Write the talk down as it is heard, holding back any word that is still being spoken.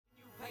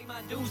pay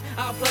my dues,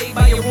 I'll play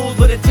by your rules,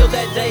 but until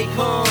that day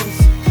comes,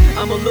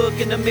 I'ma look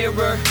in the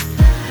mirror,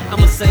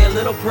 I'ma say a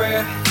little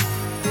prayer,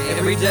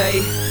 every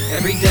day.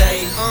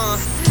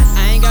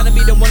 I ain't gotta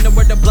be the one to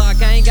work the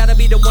block, I ain't gotta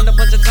be the one to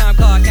punch the time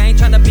clock, I ain't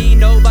tryna be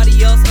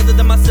nobody else other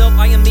than myself,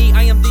 I am me,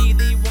 I am the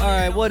one.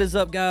 Alright, what is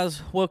up,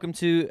 guys? Welcome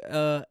to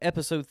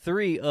episode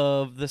 3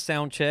 of the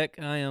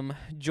Soundcheck. I am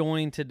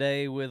joined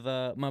today with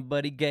my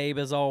buddy Gabe,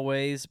 as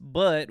always,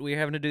 but we're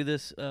having to do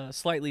this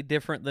slightly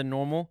different than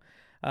normal.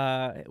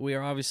 We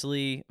are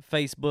obviously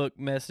Facebook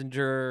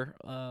Messenger,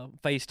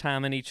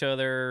 FaceTiming each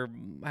other,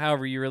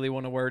 however you really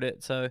want to word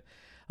it. So,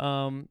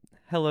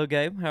 hello,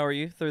 Gabe. How are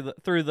you through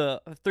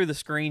the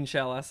screen,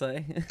 shall I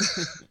say?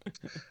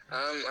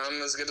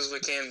 I'm as good as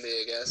we can be,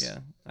 I guess. Yeah,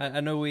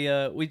 I know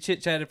we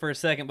chit chatted for a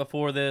second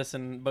before this,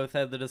 and both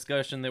had the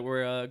discussion that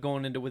we're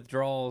going into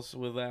withdrawals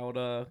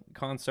without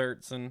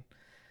concerts and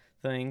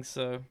things.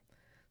 So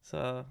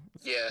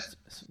yeah.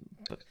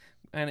 But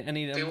I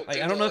need.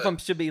 I don't know if I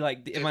should be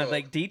like. Am I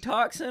like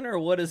detoxing or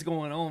what is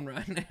going on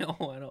right now?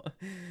 I don't.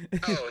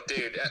 Oh,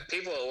 dude,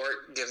 people at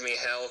work give me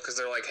hell because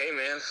they're like, "Hey,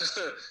 man,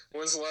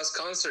 when's the last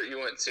concert you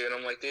went to?" And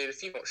I'm like, "Dude,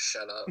 if you don't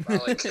shut up, I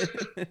like."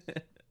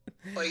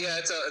 Like, yeah,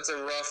 it's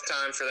a rough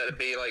time for that to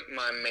be like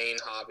my main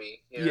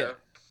hobby. You know?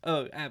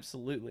 Oh,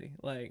 absolutely.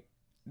 Like,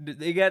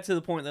 it got to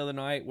the point the other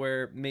night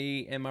where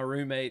me and my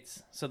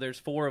roommates. So there's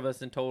 4 of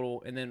us in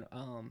total, and then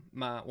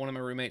one of my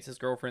roommates, his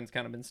girlfriend's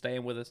kind of been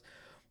staying with us.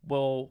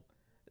 Well,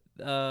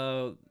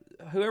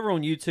 whoever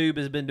on YouTube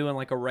has been doing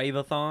like a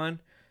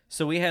rave-a-thon.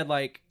 So we had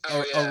like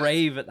a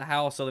rave at the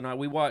house the other night.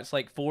 We watched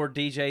like 4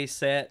 DJ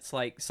sets,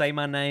 like Say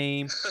My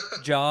Name,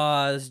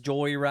 Jaws,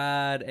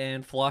 Joyride,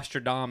 and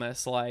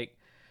Flostradamus. Like,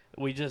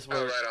 we just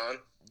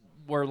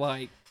were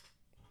like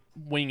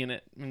winging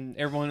it, and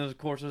everyone was, of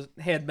course, was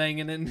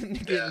headbanging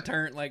and getting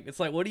turned. Like, it's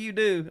like, what do you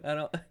do? I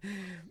don't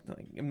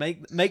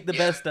like make the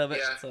best of it.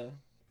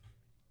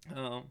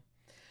 Yeah.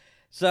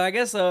 So I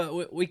guess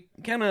we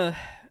kind of,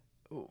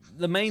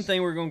 the main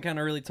thing we're going to kind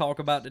of really talk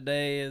about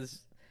today is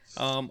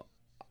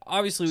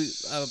obviously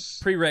a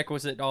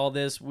prerequisite to all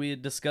this. We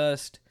had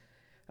discussed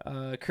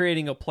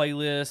creating a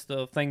playlist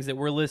of things that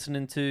we're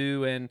listening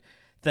to and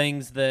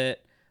things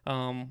that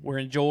we're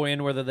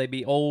enjoying, whether they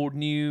be old,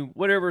 new,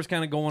 whatever's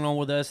kind of going on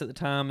with us at the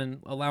time,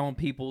 and allowing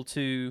people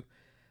to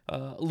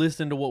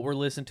listen to what we're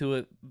listening to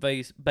it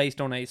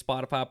based on a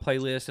Spotify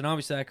playlist. And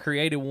obviously I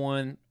created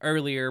one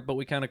earlier, but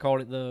we kind of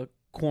called it the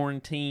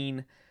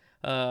quarantine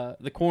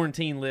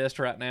list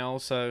right now.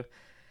 So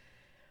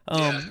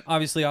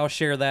obviously I'll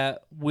share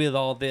that with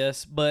all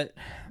this, but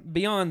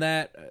beyond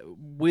that,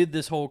 with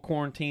this whole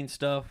quarantine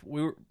stuff,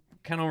 we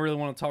kind of really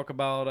want to talk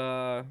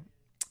about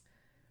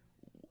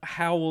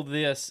how will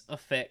this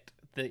affect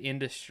the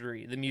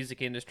industry, the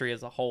music industry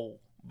as a whole,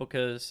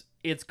 because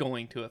it's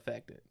going to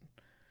affect it.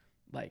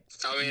 Like,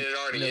 I mean, it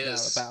already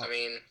is. I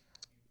mean,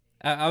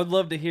 I would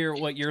love to hear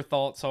what your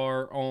thoughts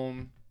are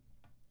on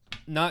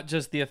not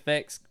just the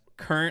effects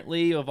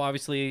currently of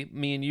obviously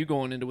me and you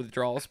going into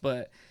withdrawals,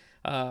 but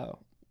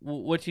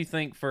what you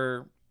think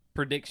for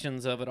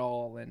predictions of it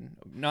all, and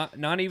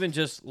not even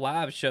just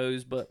live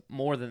shows, but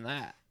more than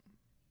that.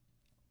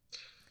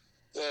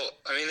 Well,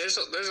 I mean, there's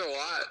a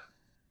lot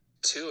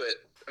to it.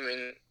 I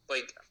mean,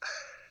 like,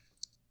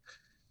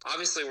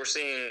 obviously we're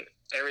seeing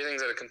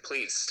everything's at a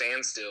complete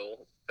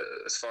standstill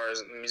as far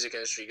as the music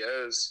industry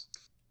goes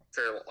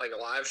for like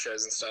live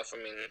shows and stuff.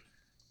 I mean,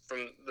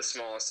 from the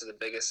smallest to the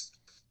biggest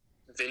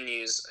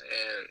venues,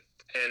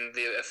 and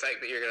the effect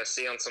that you're going to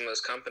see on some of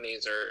those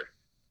companies are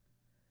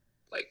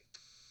like,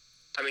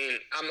 I mean,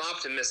 I'm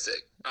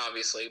optimistic,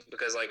 obviously,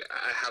 because like,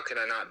 how can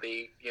I not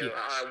be? You know,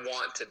 I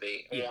want to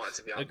be. I want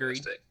to be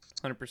optimistic.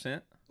 Agreed.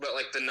 100%. But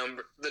like the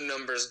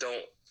numbers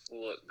don't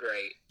look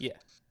great. Yeah.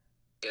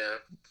 You know?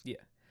 Yeah.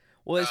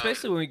 Well,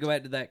 especially when we go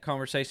back to that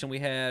conversation we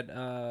had,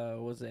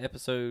 was it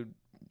episode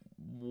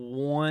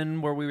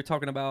 1 where we were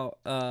talking about,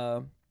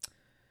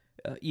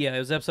 it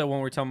was episode 1 where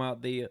we were talking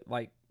about the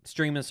like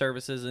streaming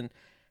services and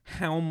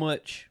how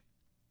much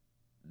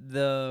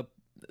the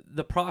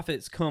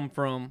profits come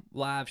from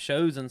live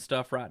shows and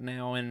stuff right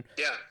now,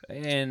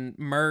 and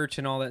merch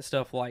and all that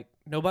stuff. Like,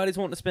 nobody's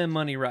wanting to spend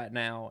money right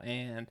now,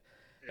 and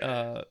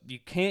you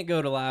can't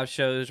go to live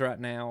shows right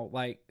now.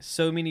 Like,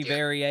 so many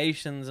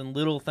variations and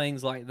little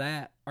things like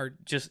that are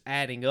just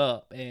adding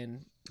up,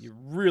 and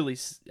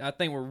I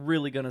think we're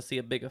really going to see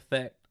a big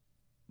effect,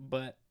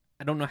 but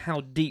I don't know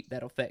how deep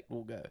that effect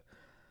will go.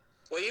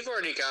 Well, you've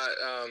already got,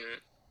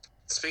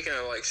 speaking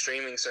of like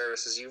streaming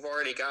services, you've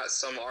already got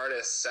some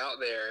artists out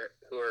there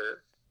who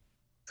are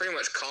pretty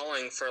much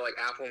calling for like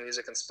Apple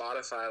Music and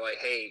Spotify, like,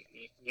 hey,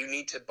 you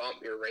need to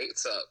bump your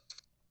rates up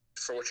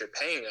for what you're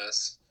paying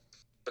us,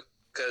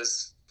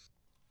 because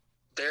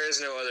there is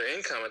no other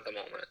income at the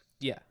moment.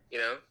 Yeah. You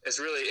know, it's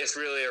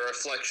really a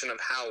reflection of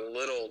how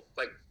little,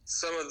 like,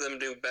 some of them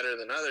do better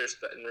than others,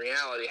 but in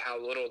reality, how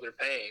little they're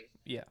paying.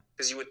 Yeah.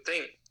 Because you would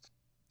think,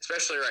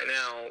 especially right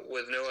now,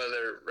 with no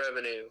other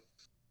revenue,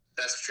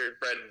 that's what your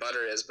bread and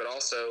butter is. But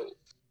also,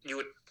 you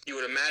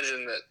would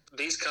imagine that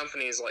these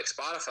companies like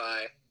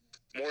Spotify,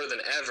 more than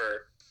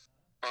ever,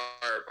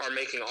 are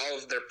making all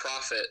of their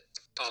profit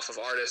off of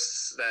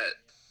artists that,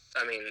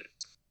 I mean,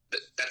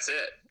 that's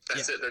it.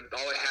 That's it.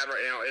 All they have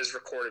right now is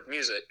recorded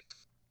music.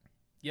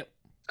 Yep.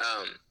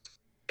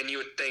 And you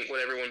would think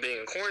with everyone being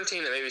in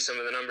quarantine that maybe some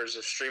of the numbers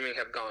of streaming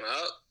have gone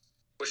up,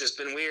 which has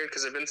been weird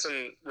because there have been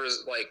some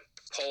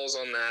polls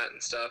on that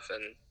and stuff,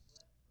 and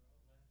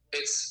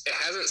it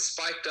hasn't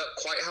spiked up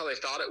quite how they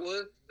thought it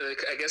would.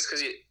 I guess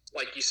because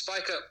you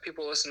spike up,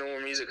 people listen to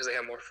more music because they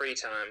have more free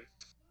time,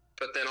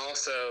 but then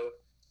also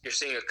you're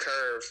seeing a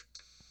curve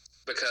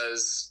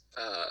because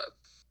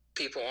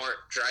people aren't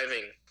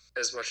driving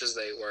as much as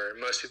they were.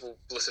 Most people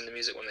listen to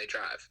music when they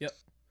drive. Yep.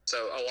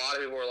 So a lot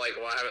of people are like,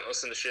 well, I haven't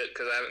listened to shit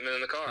because I haven't been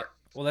in the car.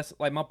 Well, that's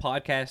like my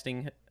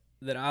podcasting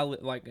that I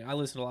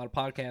listen to a lot of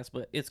podcasts,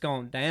 but it's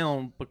gone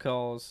down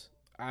because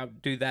I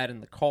do that in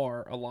the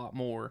car a lot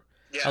more.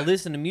 Yeah. I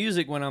listen to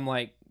music when I'm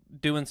like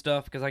doing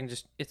stuff because I can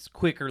it's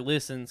quicker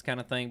listens kind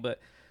of thing. But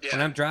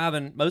when I'm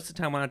driving, most of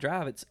the time when I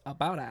drive, it's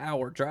about an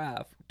hour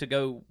drive to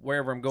go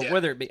wherever I'm going,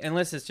 whether it be,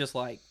 unless it's just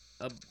like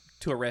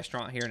to a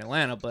restaurant here in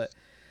Atlanta. But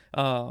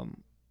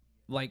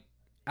like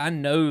I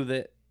know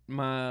that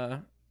my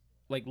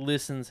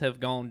listens have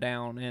gone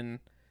down, and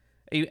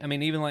I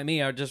mean, even like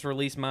me, I just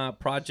released my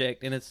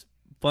project, and it's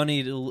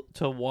funny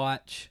to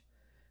watch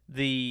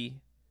the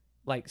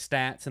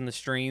stats and the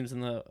streams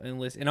and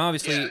list. And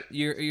obviously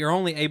you're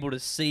only able to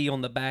see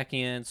on the back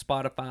end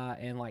Spotify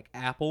and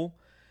Apple,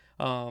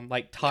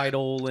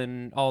 Tidal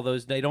and all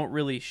those. They don't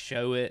really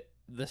show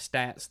the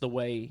stats the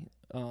way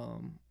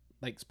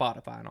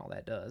Spotify and all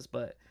that does.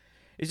 But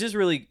it's just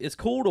it's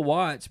cool to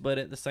watch, but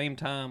at the same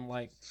time,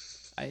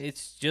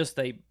 it's just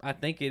I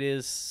think it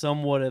is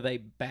somewhat of a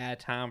bad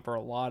time for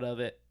a lot of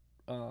it,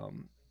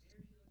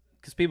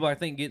 because people, I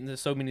think, get into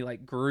so many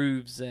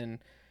grooves, and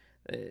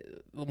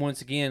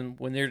once again,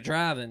 when they're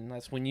driving,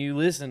 that's when you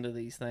listen to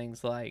these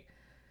things. I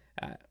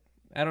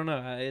don't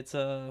know, it's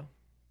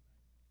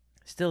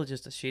still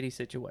just a shitty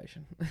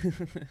situation.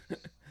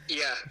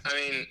 Yeah, I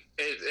mean,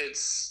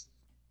 it's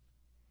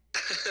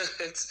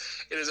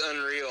it is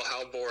unreal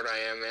how bored I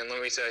am, man.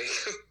 Let me tell you.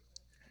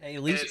 Hey,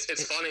 at least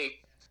it's funny.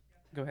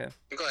 Go ahead.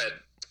 Go ahead.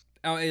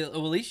 Oh, at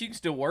least you can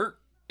still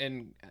work,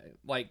 and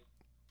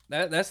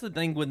that's the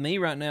thing with me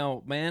right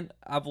now, man.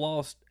 I've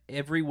lost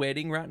every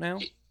wedding right now.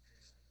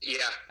 Yeah.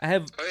 I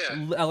have.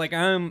 Oh,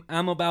 yeah.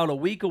 I'm about a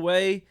week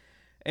away,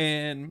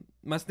 and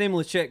my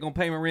stimulus check gonna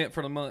pay my rent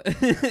for the month.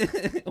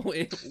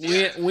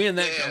 when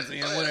that comes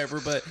in, whatever.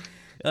 But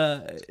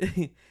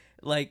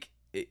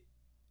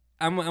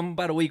I'm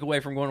about a week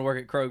away from going to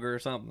work at Kroger or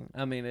something.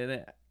 I mean,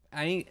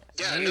 I ain't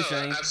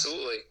ashamed.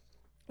 Absolutely.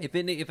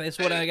 If that's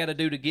what I got to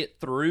do to get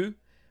through,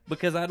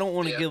 because I don't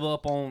want to give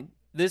up on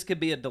this. Could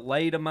be a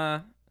delay to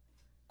my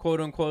quote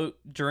unquote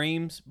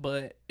dreams,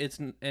 but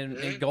and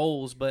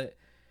goals, but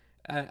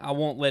I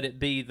won't let it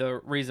be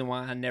the reason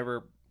why I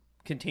never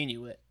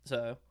continue it.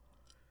 So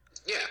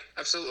yeah,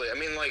 absolutely. I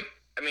mean,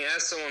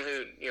 as someone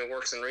who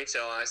works in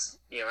retail, I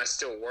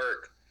still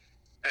work,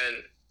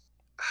 and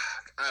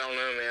I don't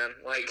know, man.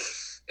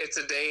 It's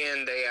a day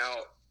in, day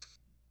out,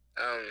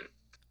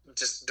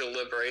 just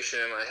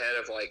deliberation in my head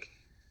of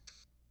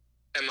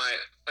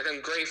I'm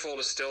grateful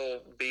to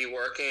still be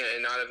working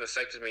and not have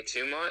affected me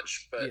too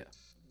much, but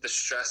the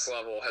stress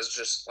level has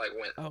just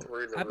went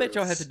through the roof. I bet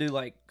y'all have to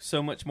do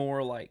so much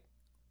more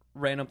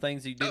random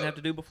things that you didn't have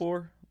to do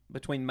before,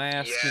 between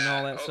masks and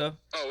all that stuff.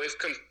 Oh,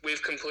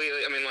 we've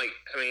completely. I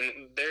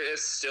mean, there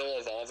is still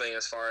evolving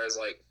as far as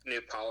new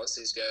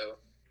policies go.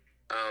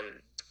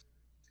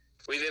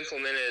 We've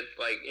implemented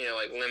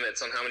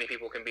limits on how many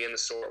people can be in the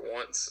store at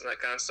once and that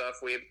kind of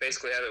stuff. We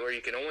basically have it where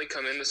you can only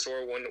come in the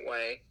store one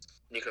way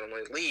and you can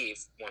only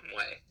leave one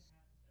way,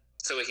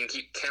 so we can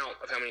keep count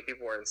of how many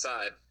people are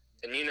inside.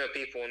 And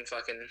people in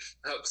fucking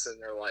ups,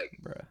 and they're like,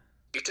 bruh,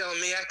 you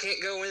telling me I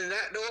can't go in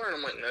that door? And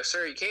I'm like, no,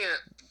 sir, you can't.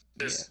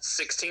 There's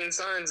 16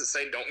 signs that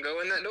say don't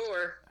go in that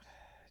door.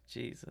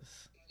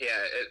 Jesus.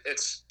 Yeah,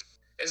 it's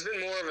been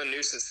more of a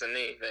nuisance than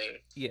anything.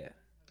 Yeah.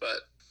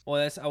 But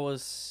I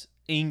was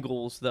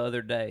Ingles the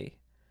other day,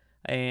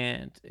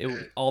 and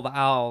all the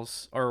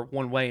aisles are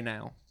one way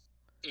now.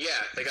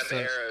 Yeah, they got the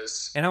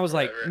arrows. And I was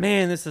like,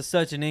 man, this is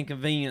such an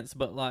inconvenience,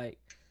 but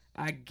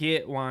I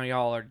get why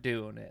y'all are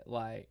doing it.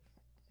 We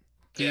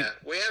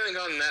haven't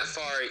gone that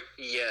far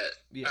yet.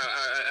 Yeah.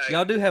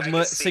 Y'all do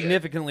have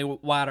significantly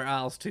wider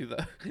aisles too,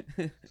 though.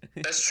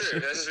 That's true.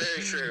 That's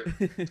very true.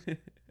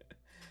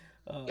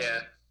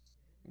 Yeah.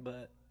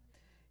 But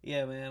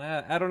yeah, man,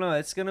 I don't know.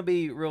 It's gonna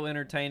be real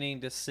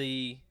entertaining to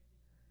see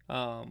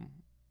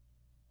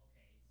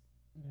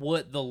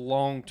what the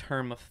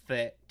long-term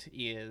effect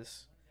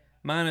is,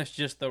 minus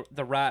just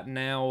the right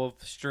now of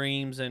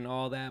streams and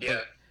all that.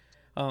 Yeah.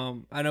 But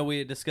I know we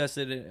had discussed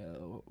it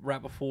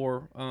right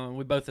before.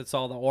 We both had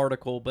saw the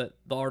article, but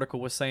the article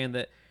was saying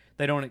that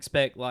they don't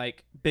expect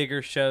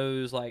bigger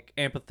shows like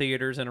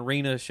amphitheaters and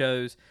arena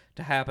shows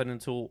to happen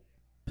until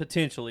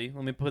potentially,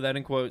 let me put that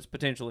in quotes,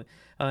 potentially,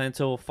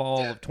 until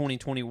fall of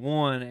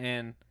 2021.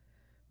 And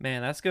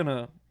man, that's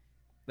gonna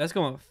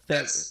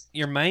affect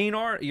your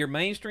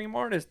mainstream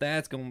artist.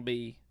 That's gonna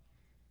be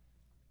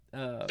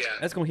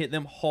that's gonna hit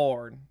them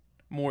hard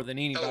more than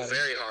anybody. Oh,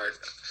 very hard.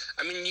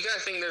 I mean, you gotta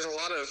think there's a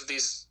lot of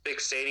these big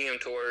stadium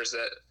tours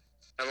that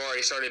have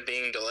already started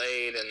being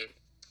delayed, and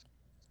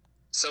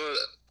some of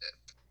the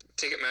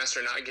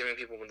Ticketmaster not giving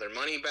people their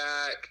money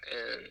back,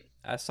 and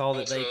I saw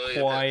that they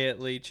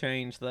quietly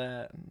changed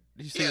that.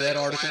 Did you see that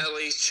article?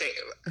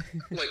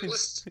 Like,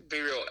 let's be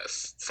real.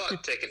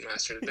 Fuck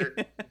Ticketmaster. They're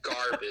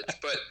garbage.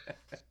 But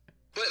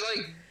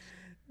like,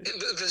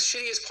 the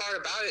shittiest part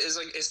about it is,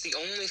 like, it's the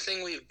only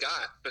thing we've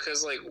got.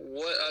 Because, like,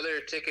 what other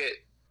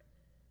ticket...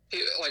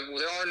 Like,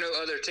 there are no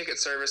other ticket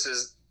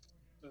services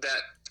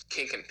that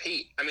can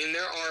compete. I mean,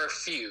 there are a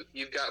few.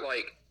 You've got,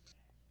 like,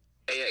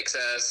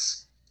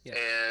 AXS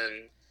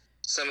and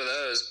some of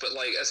those. But,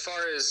 like, as far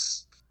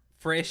as...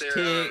 Fresh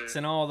Ticks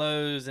and all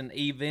those, and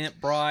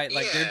Eventbrite,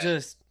 like they're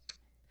just.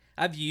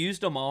 I've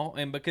used them all,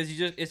 and because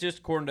it's just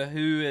according to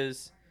who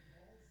is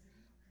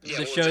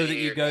the show that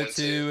you go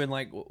to, and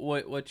like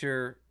where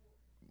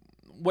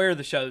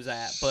the show's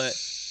at. But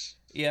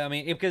yeah, I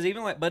mean, because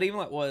even like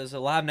was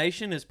Live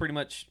Nation is pretty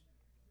much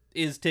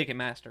is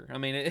Ticketmaster. I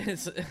mean,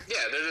 it's they're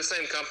the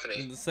same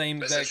company, the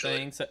same exact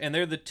thing. So, and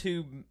they're the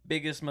two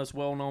biggest, most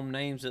well-known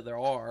names that there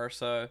are.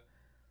 So.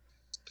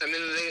 I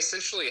mean, they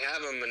essentially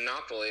have a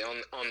monopoly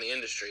on the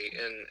industry,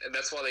 and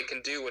that's why they can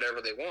do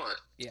whatever they want.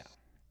 Yeah.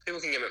 People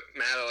can get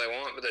mad all they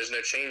want, but there's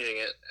no changing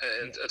it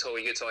until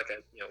we get to, like,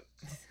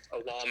 a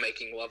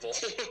lawmaking level.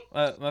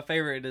 My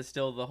favorite is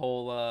still the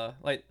whole,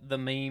 like, the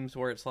memes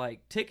where it's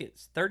like,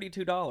 tickets,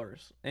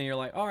 $32. And you're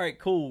like, all right,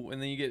 cool.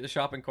 And then you get the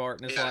shopping cart,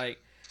 and it's like,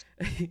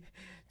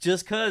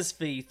 just cuz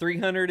fee,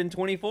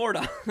 $324.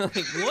 Like,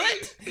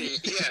 what?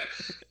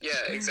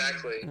 Yeah,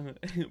 exactly.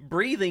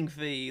 Breathing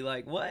fee,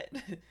 like, what?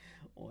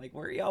 Like,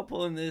 where are y'all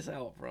pulling this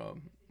out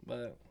from?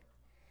 But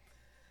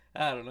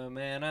I don't know,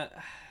 man.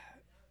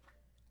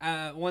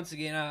 Once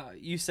again,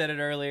 you said it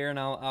earlier, and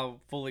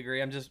I'll fully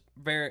agree.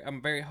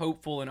 I'm very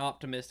hopeful and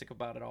optimistic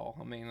about it all.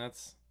 I mean,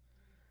 that's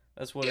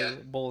what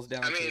it boils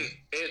down to. I mean,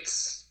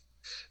 it's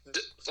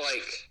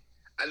like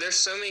there's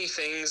so many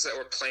things that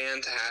were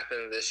planned to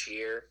happen this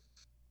year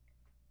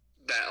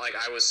that, like,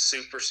 I was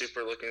super,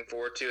 super looking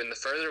forward to. And the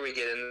further we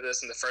get into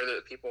this, and the further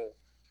that people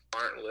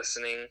aren't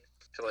listening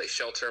to, like,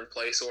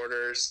 shelter-in-place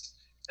orders,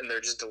 and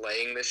they're just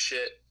delaying this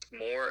shit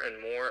more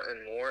and more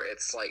and more.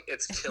 It's like,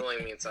 it's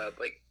killing me inside.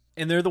 Like,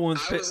 and they're the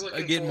ones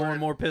getting more and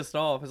more pissed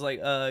off. It's like,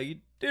 you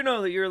do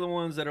know that you're the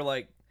ones that are,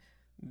 like,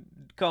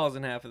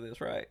 causing half of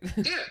this, right?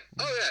 Yeah.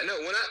 Oh yeah. No.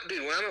 When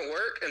I'm at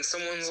work and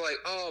someone's like,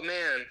 "Oh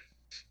man,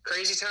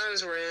 crazy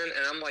times we're in,"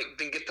 and I'm like,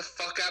 "Then get the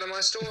fuck out of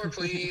my store,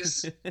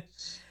 please."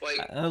 Like,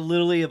 I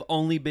literally have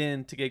only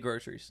been to get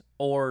groceries,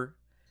 or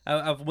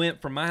I've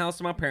went from my house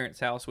to my parents'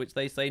 house, which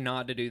they say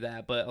not to do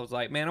that, but I was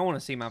like, man, I want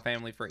to see my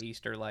family for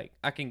Easter. Like,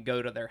 I can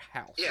go to their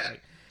house. Yeah.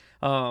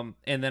 Like,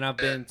 and then I've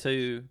been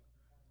to,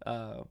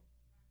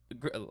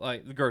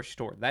 like, the grocery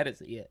store. That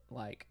is it.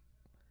 Like.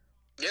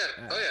 Yeah.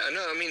 Oh yeah.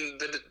 No. I mean,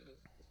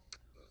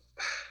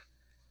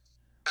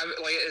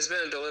 like, it's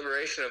been a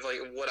deliberation of, like,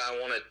 what I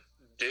want to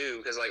do,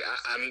 because, like,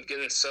 I'm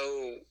getting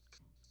so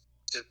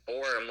just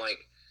bored. I'm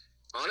like,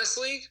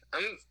 honestly,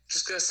 I'm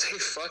just gonna say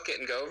fuck it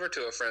and go over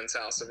to a friend's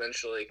house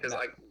eventually, because,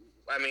 like,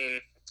 I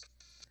mean,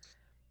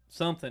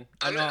 something.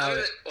 I'm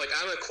a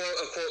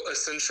quote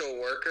essential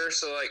worker,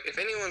 so, like, if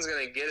anyone's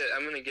gonna get it,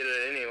 I'm gonna get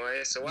it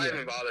anyway. So why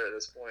even bother at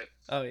this point?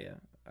 Oh yeah,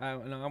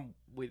 I'm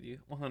with you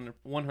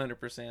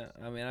 100%.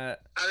 I mean,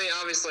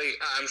 obviously,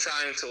 I'm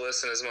trying to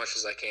listen as much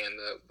as I can,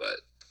 though, but.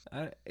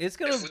 It's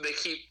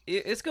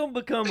gonna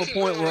become a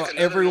point where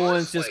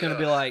everyone's just gonna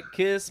be like,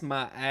 kiss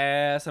my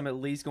ass, I'm at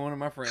least going to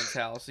my friend's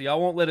house. So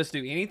y'all won't let us do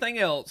anything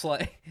else.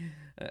 Like,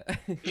 yeah,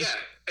 exactly.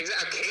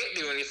 I can't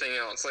do anything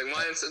else. Like,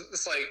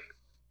 it's like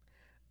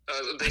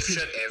they've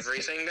shut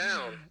everything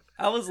down.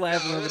 I was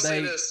laughing the other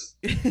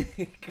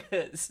day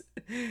because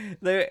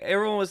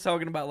everyone was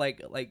talking about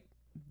like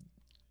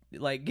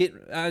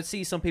I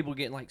see some people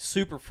getting, like,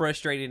 super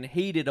frustrated and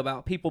heated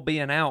about people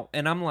being out,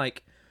 and I'm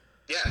like,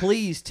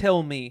 please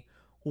tell me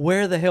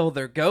where the hell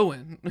they're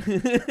going.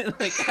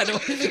 Like, I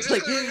don't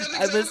like.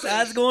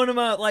 Besides going to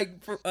my, like,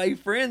 a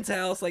friend's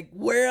house, like,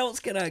 where else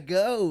can I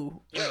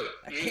go? Yo,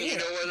 you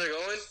know where they're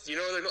going? You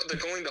know where they're going? They're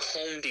going to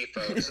Home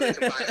Depot so they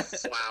can buy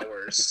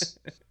flowers.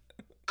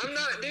 I'm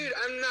not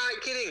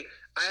kidding.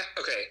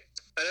 Okay.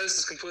 I know this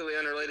is completely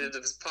unrelated to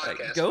this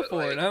podcast. Go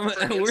for it.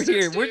 We're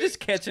here. We're just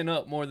catching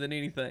up more than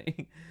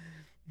anything.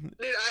 Dude,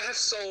 I have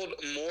sold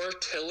more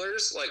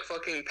tillers, like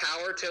fucking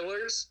power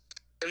tillers,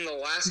 in the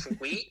last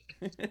week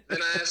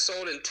than I have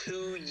sold in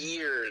 2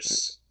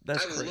 years. I've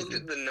crazy. Looked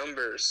at the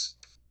numbers.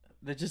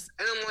 They're just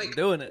and I'm like,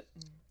 doing it.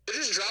 They're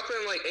just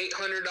dropping like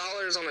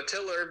 $800 on a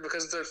tiller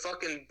because they're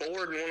fucking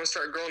bored and want to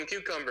start growing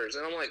cucumbers.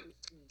 And I'm like,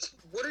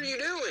 what are you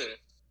doing?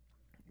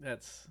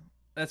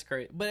 That's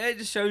great. But it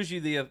just shows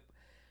you the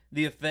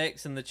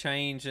effects and the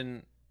change,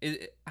 and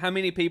how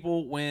many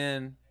people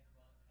when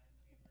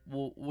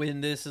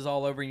this is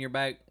all over in your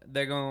back,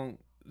 they're going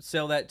to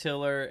sell that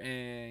tiller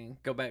and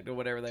go back to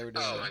whatever they were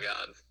doing. Oh my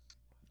god.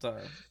 So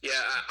yeah,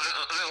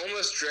 I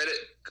almost dread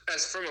it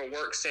as from a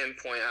work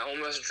standpoint. I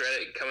almost dread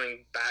it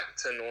coming back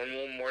to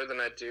normal more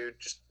than I do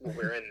just what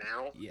we're in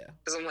now. Yeah,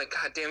 because I'm like,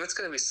 God damn, it's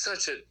gonna be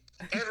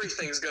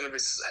everything's gonna be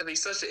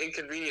such an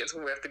inconvenience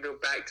when we have to go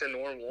back to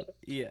normal.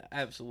 Yeah,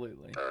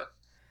 absolutely.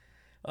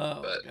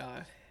 But,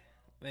 God,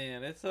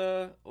 man, it's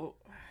I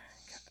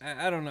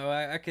don't know.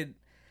 I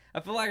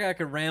feel like I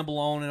could ramble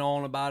on and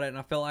on about it, and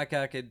I feel like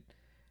I could.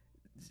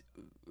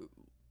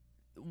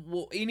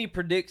 Well, any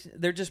prediction,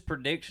 they're just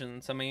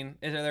predictions. I mean,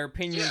 they're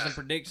opinions and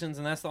predictions,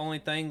 and that's the only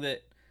thing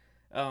that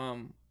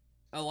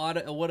a lot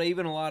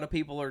of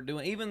people are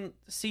doing. Even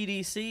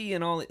CDC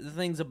and all the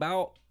things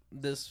about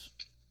this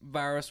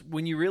virus,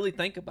 when you really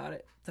think about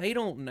it, they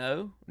don't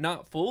know,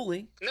 not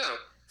fully. No.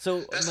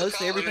 So most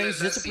everything's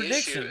just a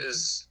prediction.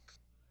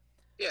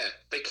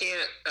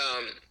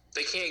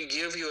 They can't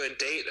give you a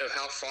date of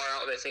how far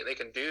out they think they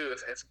can do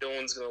if no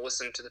one's going to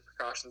listen to the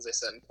precautions they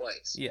set in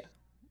place. Yeah.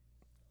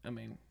 I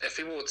mean, if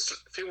people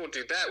would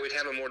do that, we'd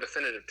have a more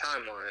definitive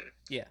timeline.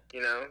 Yeah.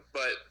 You know,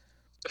 but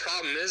the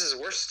problem is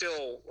we're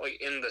still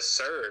like in the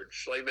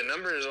surge. Like the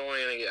number is only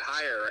going to get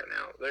higher right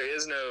now.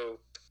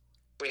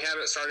 We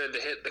haven't started to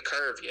hit the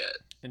curve yet.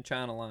 In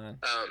China line.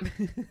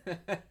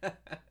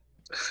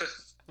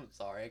 I'm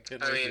sorry, I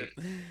couldn't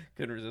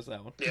resist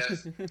that one. Yeah.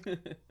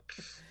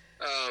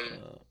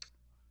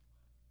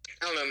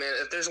 I don't know, man.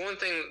 If there's one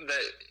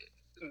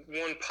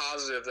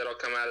positive that'll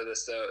come out of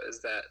this though is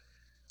that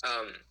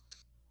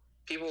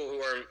people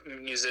who are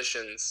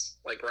musicians,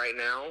 like right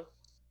now,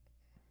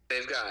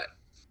 they've got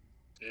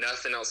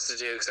nothing else to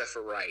do except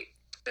for write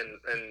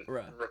and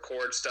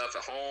record stuff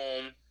at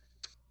home.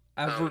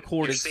 I've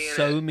recorded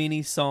so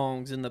many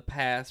songs in the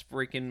past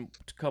freaking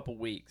couple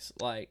weeks,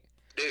 like,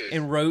 dude,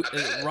 and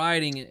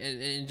writing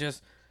and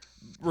just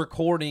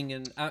recording,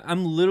 and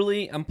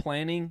I'm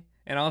planning,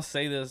 and I'll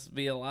say this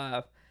via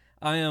live.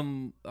 I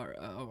am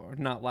or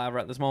not live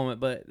right this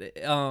moment, but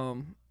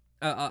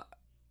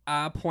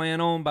I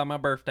plan on by my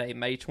birthday,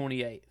 May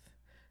 28th,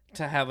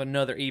 to have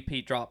another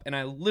EP drop, and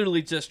I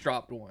literally just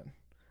dropped one.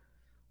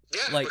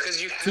 Yeah, like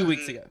because 2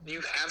 weeks ago.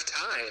 You have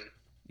time.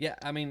 Yeah,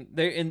 I mean,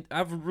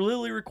 I've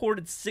literally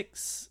recorded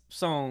 6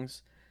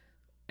 songs,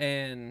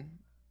 and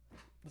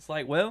it's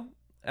like, well,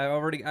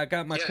 I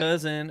got my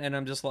cousin, and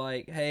I'm just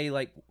like, hey,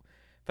 like,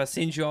 if I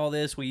send you all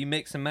this, will you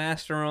mix and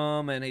master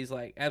them? And he's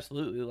like,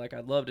 absolutely, like,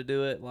 I'd love to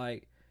do it.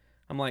 Like,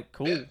 I'm like,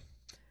 cool. Yeah.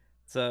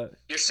 So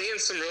you're seeing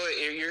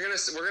we're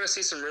gonna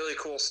see some really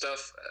cool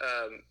stuff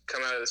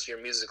come out of this year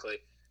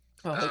musically.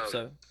 I hope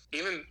so.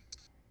 Even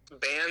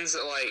bands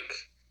that, like,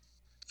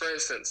 for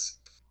instance,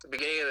 the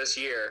beginning of this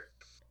year,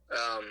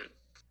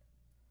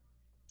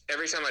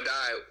 Every Time I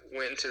Die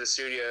went into the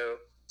studio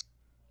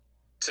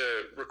to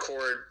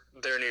record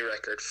their new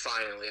record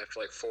finally after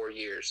like 4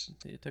 years.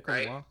 It took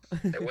a while.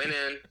 They went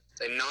in,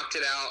 they knocked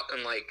it out,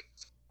 and like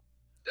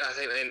I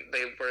think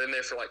they were in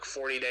there for like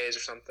 40 days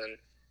or something.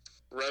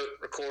 Wrote,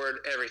 record,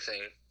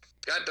 everything.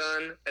 Got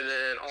done, and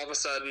then all of a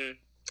sudden,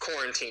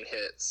 quarantine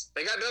hits.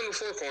 They got done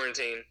before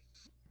quarantine,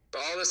 but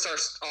all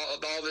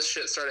this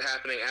shit started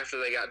happening after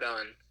they got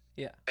done.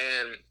 Yeah.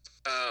 And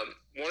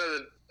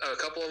a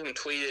couple of them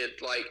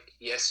tweeted like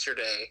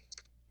yesterday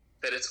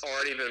that it's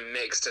already been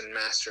mixed and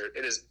mastered.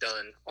 It is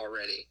done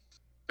already.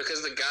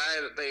 Because the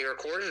guy that they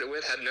recorded it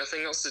with had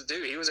nothing else to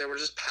do. He was able to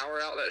just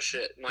power out that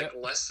shit in like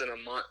less than a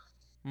month.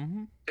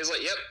 Mm-hmm. He was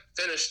like, "Yep,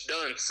 finished,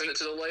 done. Send it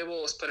to the label.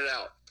 Let's put it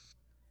out."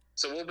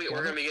 So we're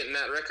gonna be getting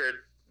that record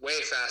way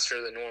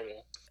faster than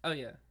normal. Oh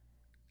yeah,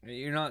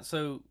 you're not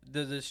so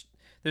there's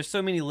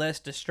so many less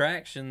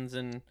distractions,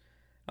 and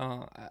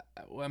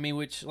I mean,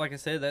 which, like I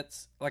said,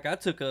 that's like I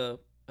took a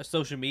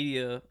social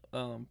media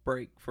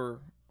break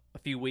for a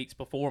few weeks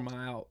before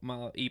my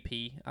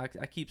EP. I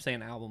keep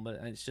saying album, but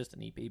it's just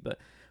an EP, but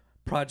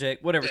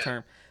project, whatever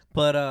term.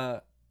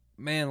 But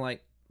man,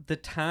 like the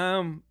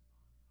time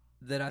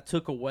that I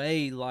took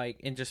away, like,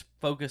 and just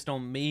focused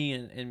on me,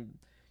 and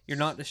you're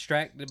not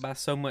distracted by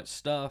so much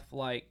stuff,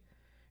 like.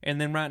 And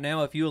then right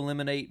now, if you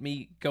eliminate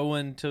me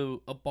going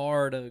to a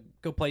bar to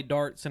go play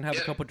darts and have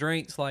a couple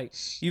drinks, like,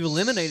 you've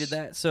eliminated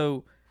that.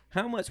 So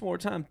how much more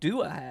time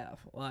do I have?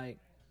 Like,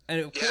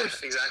 and of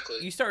course, exactly.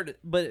 You start,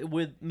 but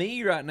with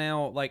me right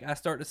now, like, I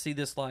start to see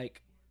this,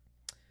 like,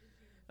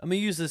 I'm gonna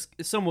use this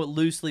somewhat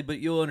loosely, but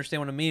you'll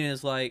understand what I mean.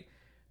 Is like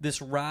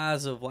this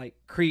rise of like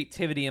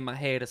creativity in my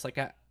head. It's like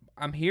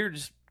I'm here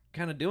just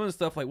kind of doing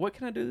stuff. Like, what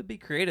can I do to be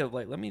creative?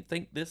 Like, let me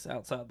think this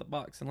outside the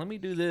box, and let me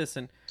do this.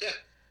 And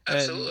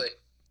absolutely.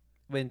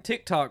 When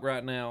TikTok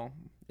right now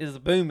is a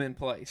booming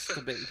place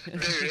to be.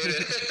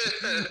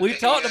 We've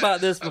talked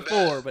about this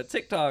before, but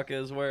TikTok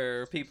is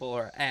where people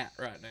are at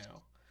right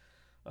now.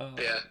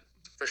 Yeah,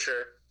 for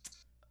sure.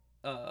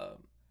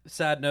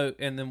 Side note,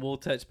 and then we'll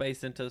touch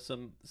base into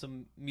some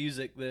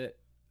music that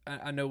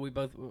I know we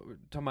both were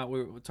talking about.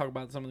 We were talking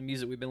about some of the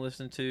music we've been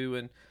listening to,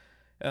 and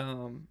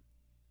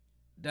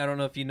I don't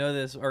know if you know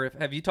this, or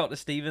have you talked to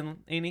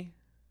Steven any?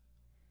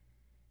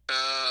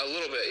 A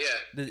little bit,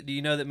 yeah. Do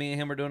you know that me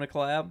and him are doing a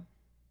collab?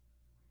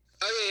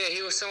 Oh yeah,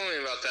 he was telling me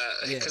about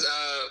that because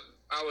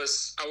I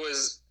was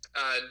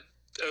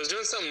I was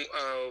doing some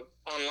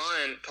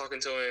online talking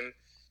to him,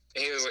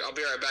 and he was like, "I'll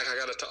be right back. I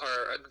got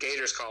a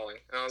Gator's calling."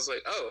 And I was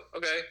like, "Oh,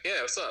 okay,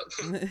 yeah, what's up?"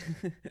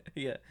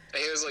 Yeah.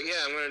 And he was like,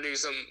 "Yeah, I'm gonna do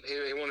some."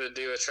 He wanted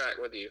to do a track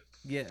with you.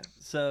 Yeah.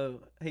 So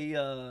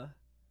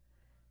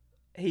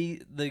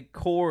the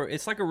core,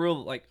 it's like a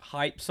real like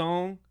hype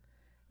song,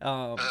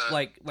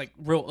 like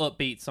real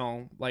upbeat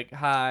song, like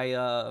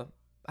high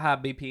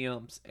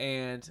BPMs,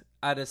 and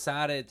I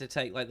decided to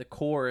take like the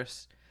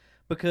chorus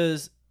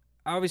because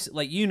obviously,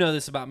 like, you know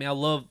this about me, I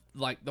love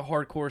like the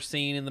hardcore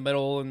scene in the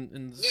metal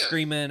and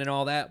screaming and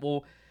all that.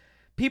 Well,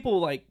 people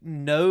like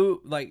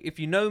know, like, if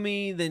you know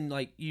me, then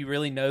like you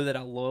really know that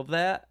I love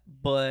that,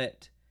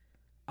 but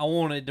I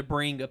wanted to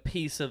bring a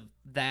piece of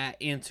that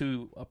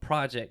into a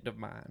project of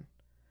mine.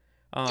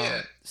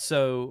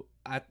 So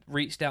I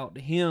reached out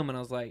to him and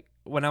I was like,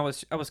 when I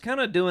was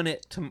kind of doing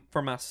it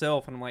for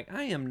myself, and I'm like,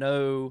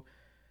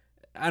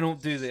 I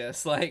don't do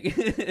this. Like,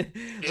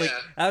 like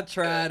I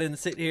tried and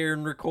sit here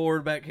and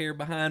record back here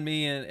behind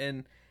me,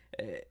 and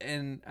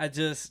I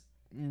just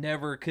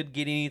never could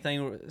get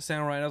anything to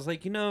sound right. I was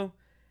like,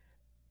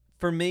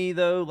 for me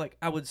though, like,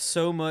 I would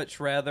so much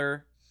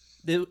rather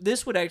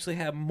this would actually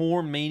have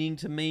more meaning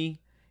to me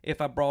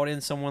if I brought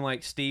in someone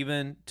like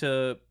Steven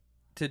to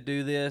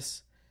do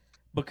this,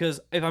 because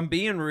if I'm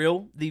being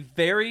real, the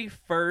very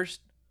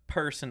first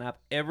person I've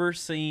ever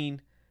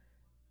seen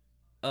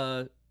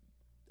live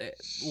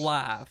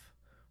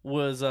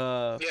was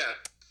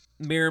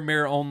Mirror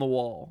Mirror on the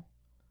Wall,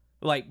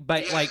 like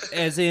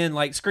as in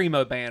like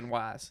screamo band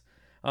wise,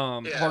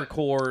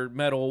 hardcore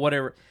metal,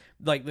 whatever.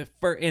 Like the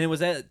first, and it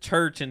was at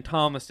church in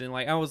Thomaston.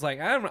 Like, I was like,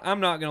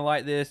 I'm not gonna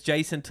like this.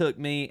 Jason took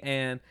me,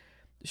 and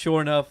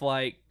sure enough,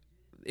 like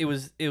it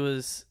was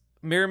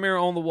Mirror Mirror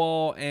on the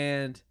Wall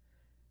and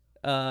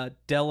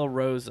Della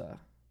Rosa.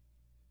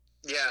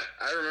 Yeah,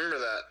 I remember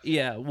that.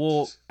 Yeah,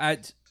 well, I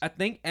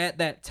think at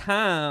that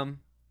time,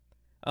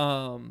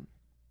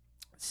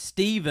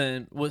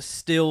 Steven was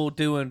still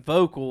doing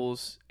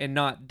vocals and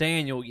not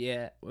Daniel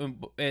yet,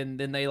 and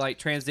then they like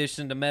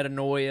transitioned to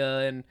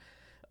Metanoia and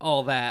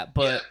all that.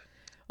 But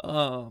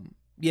so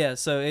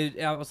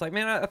I was like,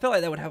 man, I feel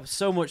like that would have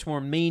so much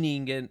more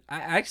meaning. And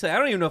I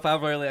don't even know if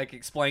I've really like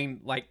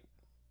explained like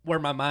where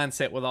my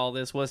mindset with all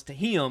this was to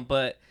him,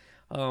 but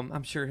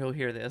I'm sure he'll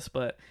hear this.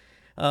 But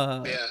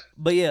so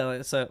like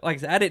I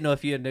said, I didn't know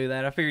if you knew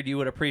that. I figured you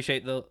would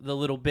appreciate the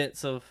little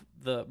bits of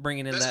the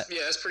bringing in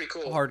that's pretty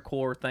cool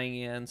hardcore thing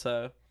in.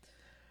 So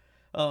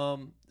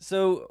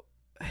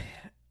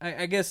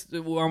I guess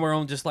when we're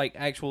on just like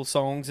actual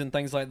songs and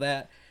things like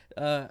that,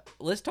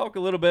 let's talk a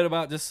little bit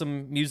about just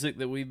some music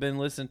that we've been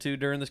listening to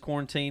during this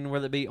quarantine,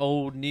 whether it be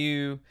old,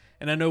 new.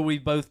 And I know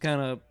we've both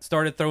kind of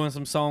started throwing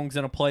some songs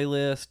in a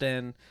playlist,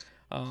 and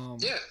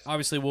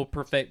obviously we'll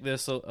perfect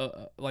this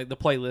like the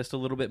playlist a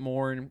little bit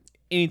more, and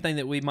anything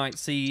that we might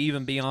see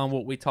even beyond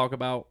what we talk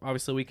about,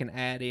 obviously we can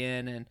add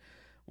in, and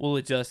we'll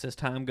adjust as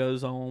time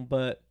goes on.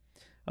 But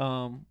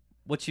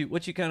what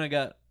you kind of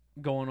got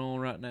going on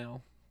right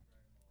now,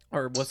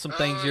 or what's some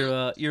things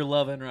you're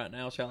loving right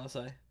now, shall I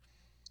say?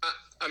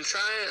 I'm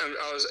trying.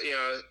 I was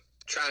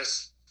trying to.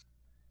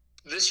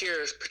 This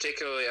year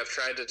particularly, I've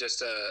tried to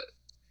just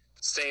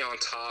stay on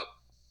top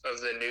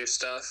of the new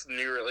stuff,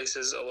 new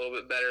releases a little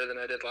bit better than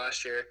I did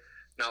last year.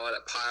 Not let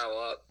it pile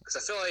up, because I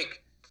feel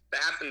like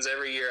that happens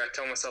every year. I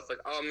tell myself like,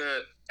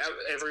 oh,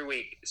 every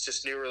week it's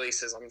just new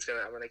releases. I'm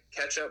gonna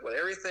catch up with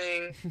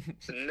everything.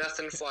 So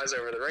nothing flies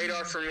over the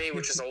radar for me,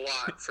 which is a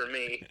lot for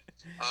me,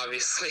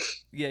 obviously.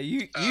 Yeah,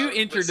 you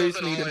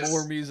introduced me to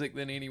more music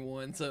than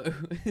anyone, so.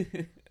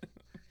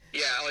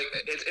 Yeah, like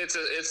it's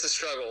a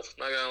struggle,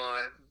 not gonna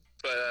lie,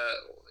 but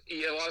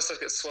a lot of stuff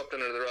gets swept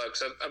under the rug.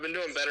 So I've been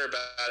doing better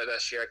about it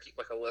this year. I keep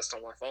like a list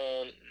on my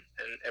phone,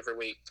 and every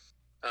week.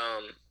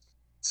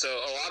 So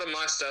a lot of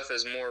my stuff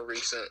is more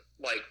recent,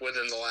 like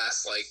within the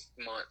last like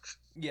month.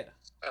 Yeah.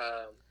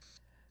 I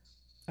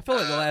feel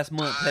like the last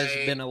month has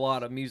been a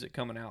lot of music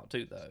coming out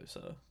too, though.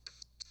 So.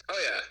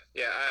 Oh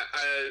yeah.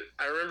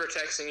 I remember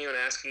texting you and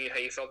asking you how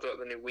you felt about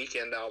the new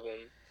Weekend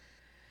album.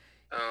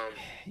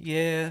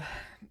 Yeah.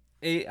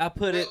 I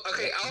put it.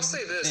 Okay, I'll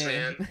say this,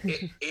 man.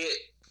 It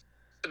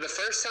the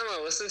first time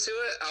I listened to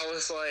it, I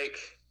was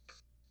like,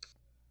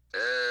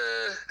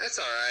 that's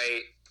all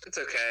right. It's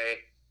okay.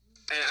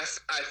 And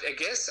I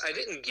guess I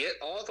didn't get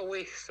all the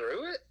way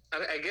through it.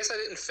 I guess I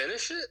didn't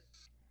finish it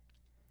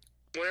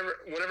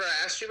whenever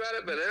I asked you about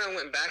it, but then I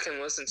went back and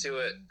listened to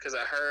it because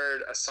I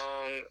heard a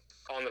song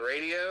on the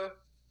radio,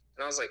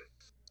 and I was like,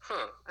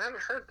 I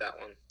haven't heard that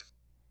one.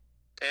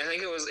 And I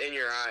think it was In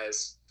Your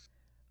Eyes.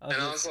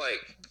 And I was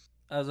like...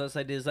 I was going to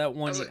say, is that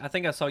one... I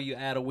think I saw you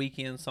add a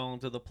Weekend song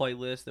to the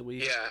playlist that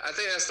we... Yeah, I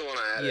think that's the one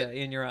I added. Yeah,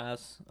 In Your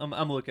Eyes.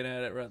 I'm looking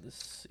at it right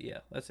this... Yeah,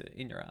 that's it,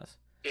 In Your Eyes.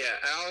 Yeah,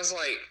 and I was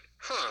like,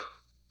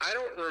 I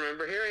don't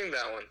remember hearing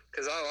that one,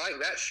 because I like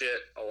that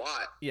shit a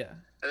lot. Yeah.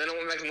 And then I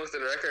went back and looked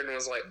at the record and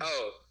was like,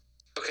 oh,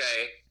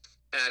 okay.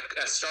 And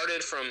I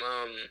started from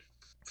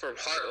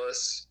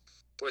Heartless,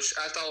 which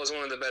I thought was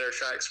one of the better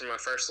tracks from my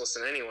first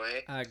listen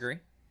anyway. I agree.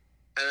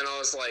 And then I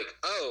was like,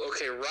 oh,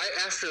 okay, right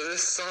after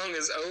this song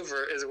is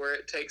over is where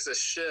it takes a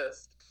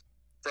shift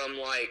from,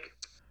 like,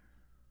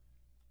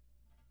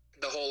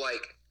 the whole,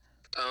 like,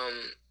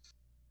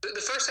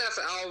 the first half of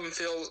the album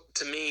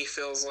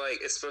feels like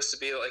it's supposed to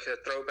be, like, a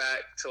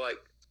throwback to, like,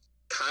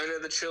 kind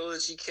of the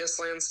trilogy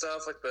Kissland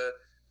stuff, like the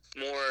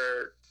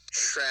more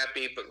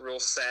trappy but real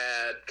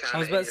sad kind of. I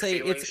was about to say,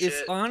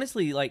 it's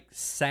honestly, like,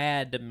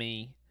 sad to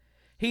me.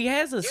 He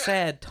has a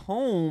sad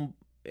tone,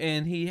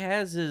 and he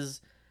has his...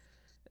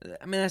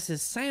 I mean, that's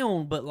his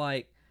sound, but,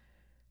 like,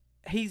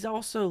 he's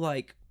also,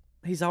 like,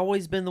 he's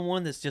always been the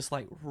one that's just,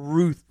 like,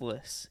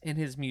 ruthless in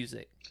his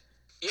music.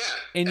 Yeah.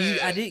 And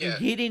I didn't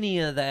get any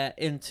of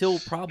that until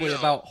probably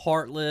about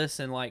Heartless,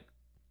 and, like,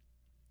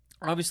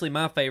 obviously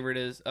my favorite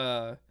is,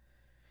 I'd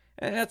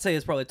say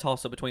it's probably a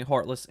toss-up between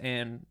Heartless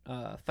and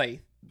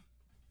Faith.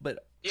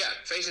 But yeah,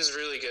 Faith is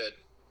really good.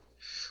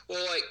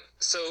 Well, like,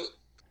 so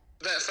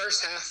that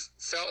first half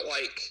felt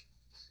like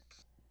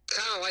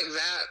kind of like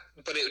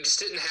that, but it just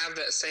didn't have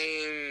that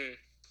same,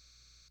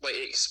 like,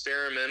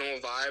 experimental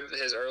vibe that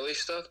his early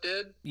stuff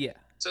did. Yeah.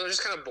 So it was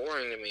just kind of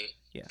boring to me.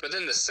 Yeah. But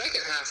then the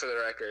second half of the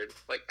record,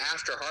 like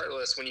after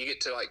Heartless, when you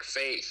get to, like,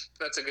 Faith,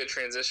 that's a good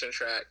transition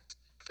track.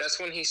 That's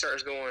when he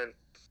starts going,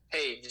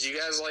 hey, did you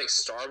guys like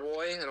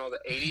Starboy and all the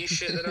 80s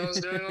shit that I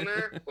was doing on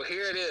there? Well,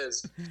 here it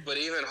is, but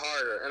even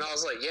harder. And I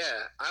was like,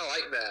 yeah, I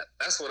like that.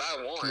 That's what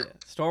I want. Yeah.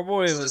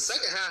 Starboy so was... the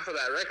second half of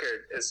that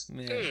record is,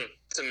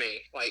 to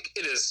me, like,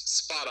 it is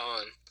spot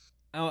on.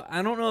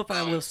 I don't know if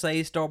I will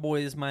say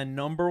Starboy is my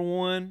number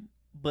one,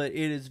 but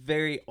it is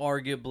very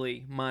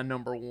arguably my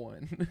number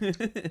one.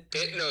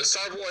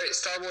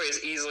 Starboy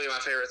is easily my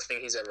favorite thing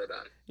he's ever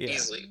done. Yeah.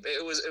 Easily.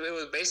 It was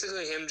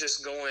basically him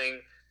just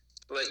going,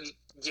 like,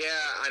 yeah,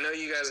 I know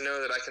you guys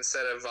know that I can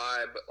set a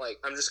vibe, but, like,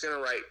 I'm just gonna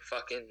write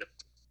fucking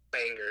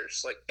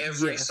bangers, like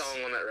every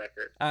song on that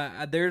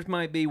record. There's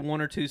might be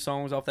one or two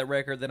songs off that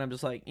record that I'm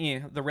just like,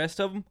 the rest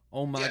of them,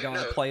 oh my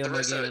god, play them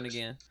again and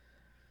again,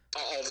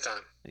 all the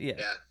time.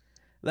 Yeah.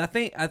 I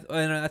think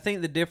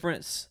the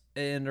difference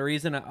and the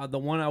reason the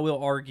one I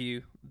will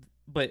argue,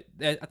 but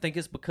I think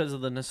it's because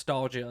of the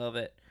nostalgia of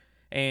it,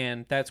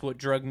 and that's what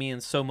drug me in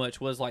so much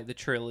was, like, the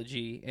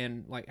trilogy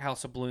and, like,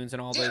 House of Balloons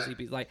and all those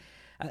EPs, like.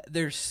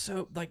 There's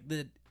so, like,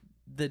 the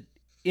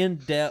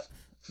in-depth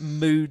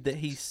mood that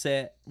he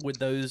set with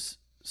those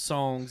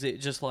songs,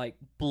 it just, like,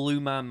 blew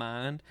my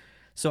mind.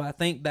 So I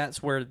think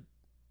that's where,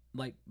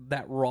 like,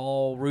 that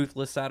raw,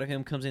 ruthless side of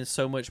him comes in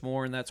so much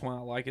more, and that's why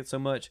I like it so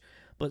much.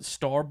 But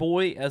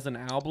Starboy as an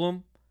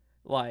album,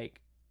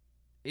 like,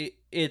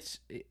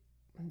 it's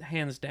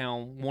hands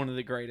down one of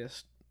the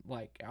greatest,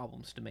 like,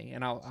 albums to me,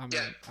 and I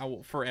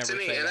will forever to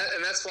me, say that.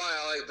 And that's why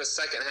I like the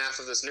second half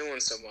of this new one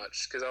so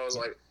much, because I was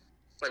like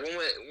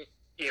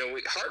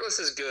Heartless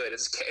is good.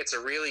 It's a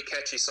really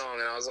catchy song,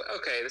 and I was like,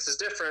 okay, this is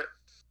different.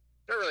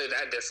 Not really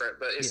that different,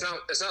 but it's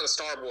not the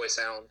Starboy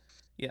sound.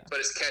 Yeah, but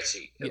it's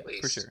catchy at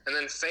least. For sure. And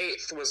then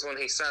Faith was when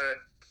he started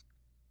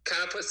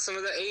kind of put some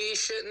of the 80s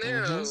shit in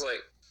there, and I was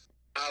like,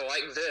 I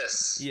like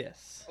this.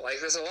 Yes, I like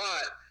this a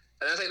lot.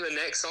 And I think the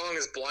next song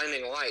is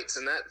Blinding Lights,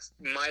 and that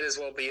might as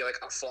well be like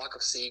a Flock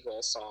of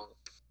Seagulls song.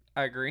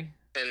 I agree.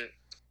 And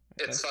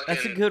it's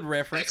that's a good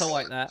reference. Excellent. I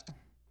like that.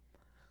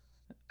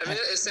 I mean,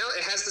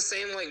 it has the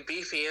same, like,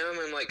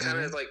 BPM and, like, kind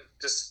of, like,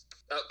 just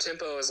up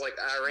tempo as, like,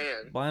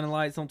 Iran. Blinding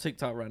Lights on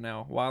TikTok right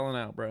now,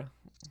 wilding out, bro.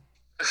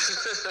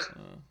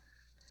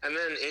 And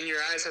then In Your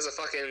Eyes has a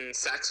fucking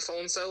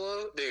saxophone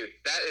solo, dude.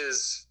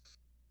 That's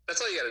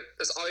all you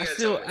gotta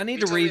tell me. I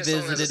need to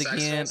revisit it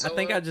again. I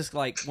think I just,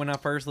 like, when I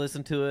first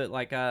listened to it,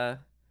 like, I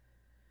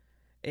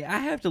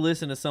have to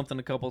listen to something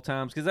a couple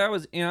times, because I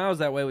was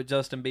that way with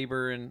Justin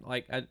Bieber, and,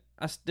 like,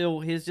 I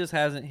still, his just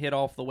hasn't hit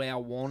off the way I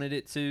wanted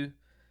it to.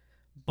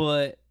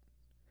 But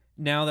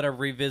now that I've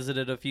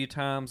revisited a few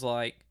times,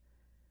 like,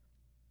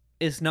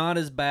 it's not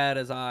as bad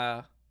as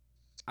I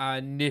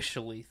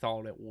initially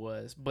thought it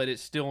was, but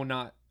it's still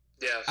not.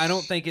 Yeah. I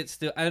don't think it's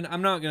still.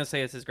 I'm not gonna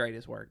say it's his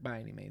greatest work by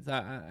any means.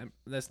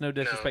 That's no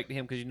disrespect to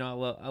him, because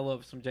I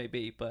love some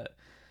JB, but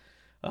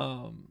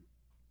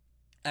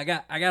I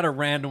got a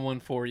random one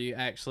for you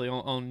actually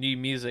on new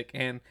music,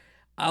 and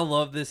I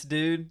love this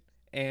dude.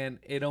 And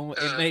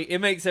it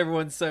makes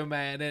everyone so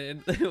mad,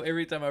 and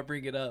every time I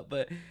bring it up.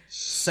 But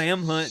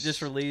Sam Hunt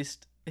just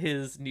released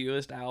his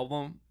newest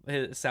album,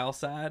 his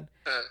Southside,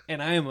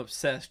 and I am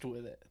obsessed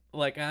with it.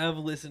 Like, I've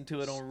listened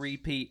to it on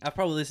repeat. I've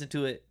probably listened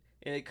to it.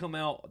 It come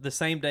out the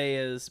same day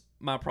as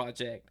my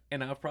project,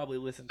 and I've probably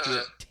listened to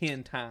it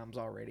 10 times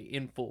already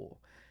in full.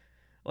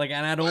 Like,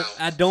 and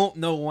I don't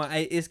know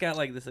why. It's got,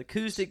 like, this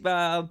acoustic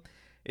vibe.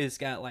 It's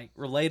got, like,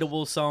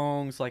 relatable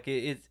songs. Like,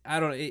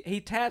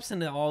 he taps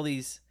into all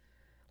these,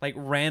 like,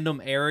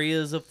 random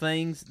areas of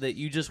things that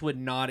you just would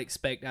not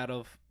expect out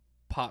of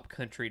pop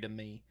country to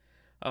me.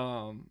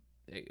 I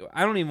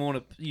don't even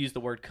want to use the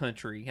word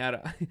country.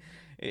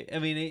 I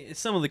mean,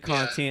 some of the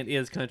content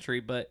is country,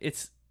 but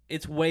it's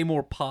way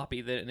more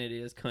poppy than it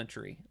is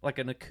country, like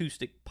an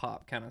acoustic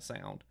pop kind of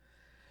sound.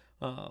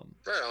 Right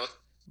on.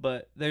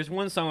 But there's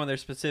one song on there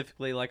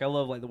specifically, like I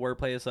love like the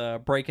wordplay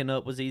is "Breaking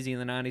Up was easy in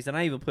the '90s," and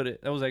I even put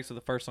it. That was actually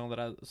the first song that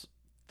I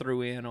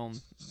threw in on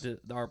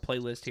our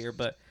playlist here.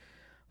 But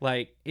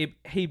like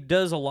he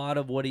does a lot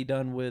of what he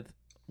done with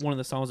one of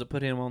the songs that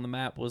put him on the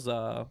map was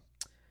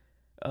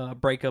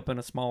 "Break Up in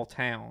a Small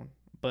Town."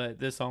 But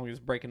this song is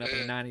 "Breaking Up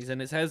in the '90s,"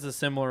 and it has a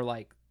similar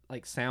like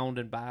sound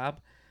and vibe,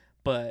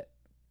 but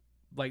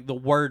like the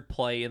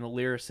wordplay and the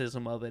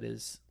lyricism of it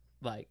is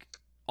like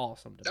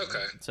awesome to me.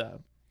 Okay.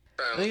 So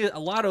I think a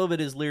lot of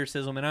it is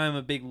lyricism, and I'm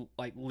a big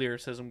like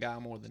lyricism guy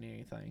more than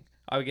anything.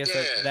 I guess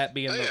that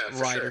being the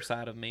writer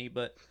side of me.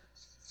 But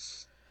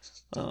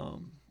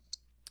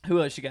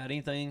who else you got?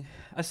 Anything?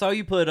 I saw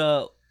you put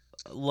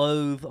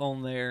Loathe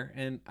on there,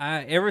 and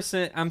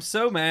I'm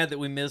so mad that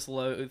we missed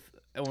Loathe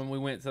when we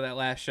went to that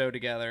last show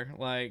together.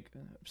 Like,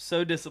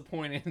 so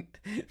disappointed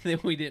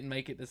that we didn't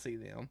make it to see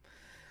them.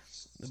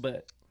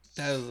 But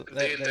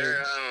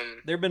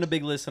they've been a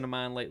big listen of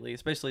mine lately,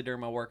 especially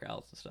during my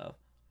workouts and stuff.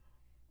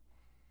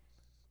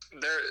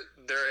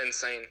 They're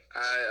insane.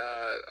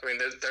 I mean,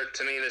 they're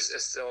to me, this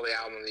is still the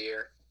album of the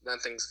year.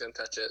 Nothing's gonna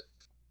touch it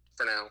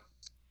for now.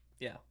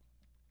 Yeah.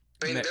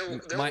 I mean,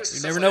 you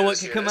never know what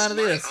can come out of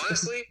this.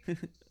 Honestly,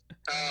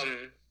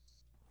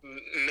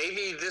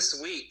 maybe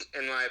this week,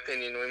 in my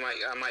opinion,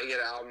 I might get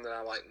an album that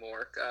I like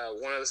more.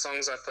 One of the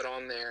songs I put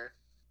on there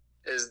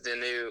is a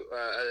new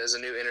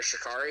Inner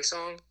Shikari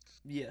song.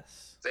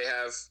 Yes. They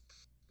have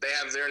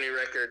their new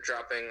record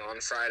dropping on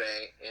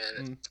Friday,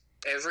 and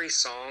every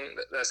song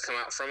that's come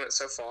out from it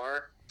so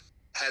far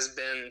has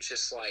been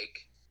just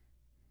like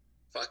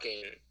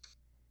fucking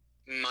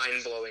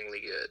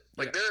mind-blowingly good.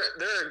 Like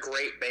they're a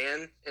great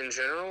band in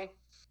general,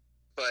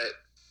 but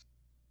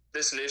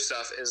this new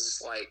stuff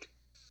is like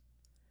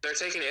they're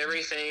taking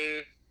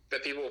everything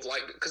that people have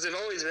liked, because they've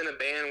always been a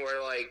band where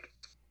like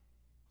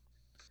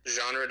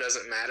genre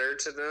doesn't matter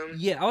to them.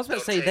 Yeah, I was about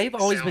to say they've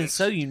always been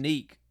so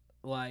unique.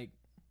 Like,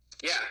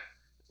 yeah.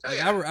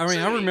 I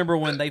remember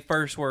when they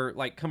first were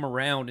like come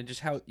around, and just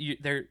how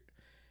they're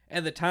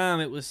at the time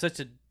it was such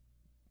a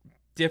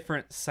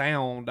different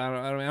sound.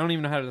 I don't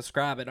even know how to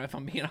describe it, if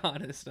I'm being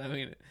honest. I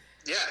mean,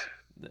 yeah,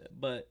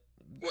 but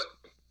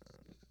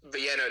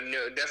yeah,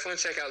 no, definitely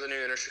check out the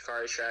new Inner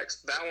Shikari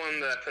tracks. That one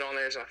that I put on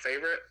there is my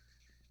favorite.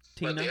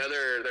 Tina? But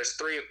there's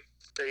three.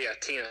 Yeah,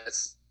 Tina,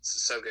 it's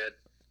so good.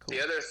 Cool.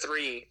 The other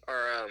three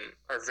are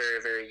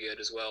very, very good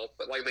as well.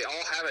 But like they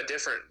all have a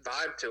different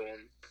vibe to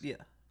them. Yeah.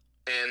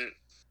 And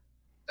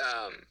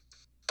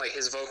like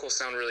his vocals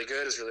sound really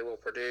good. It's really well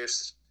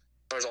produced.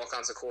 There's all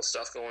kinds of cool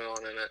stuff going on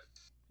in it.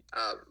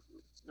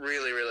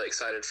 Really, really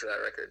excited for that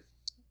record.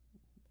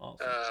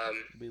 Awesome.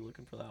 Be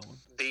looking for that one.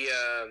 The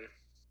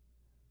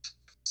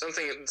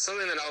something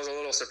that I was a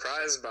little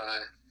surprised by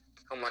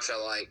how much I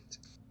liked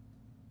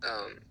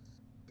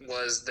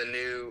was the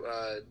new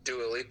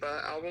Dua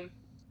Lipa album.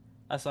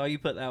 I saw you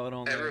put that one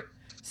on there.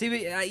 See,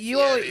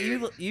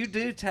 you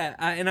do tap,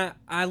 and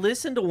I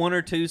listened to one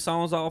or two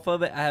songs off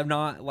of it. I have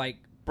not like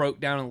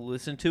broke down and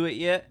listened to it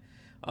yet.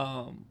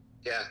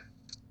 Yeah.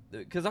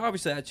 Because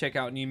obviously I check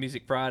out New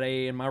Music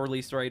Friday, and my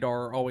release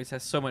radar always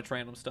has so much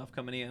random stuff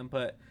coming in.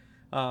 But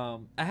I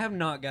have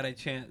not got a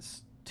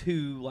chance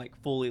to like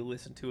fully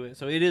listen to it,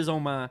 so it is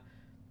on my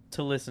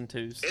to listen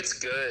to. It's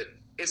good.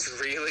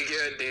 It's really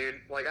good, dude.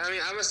 Like, I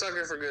mean, I'm a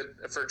sucker for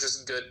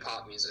just good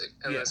pop music,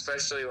 and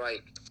especially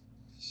like.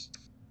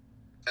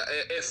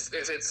 If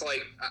it's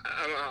like,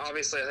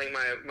 obviously I think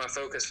my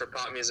focus for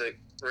pop music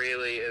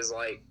really is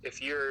like, if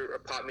you're a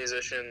pop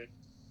musician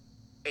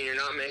and you're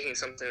not making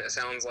something that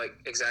sounds like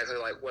exactly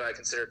like what I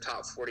consider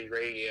top 40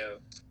 radio,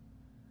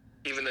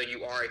 even though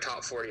you are a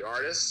top 40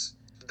 artist,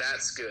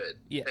 that's good.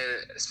 Yeah.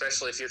 And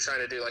especially if you're trying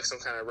to do like some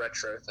kind of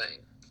retro thing.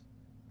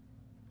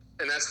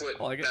 And that's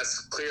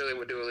clearly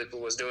what Dua Lipa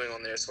was doing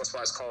on there. So that's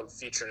why it's called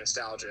Future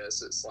Nostalgia.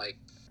 It's like,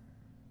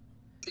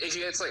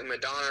 it's like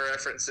Madonna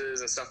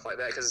references and stuff like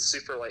that, because it's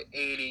super like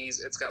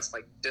 80s. It's got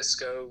like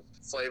disco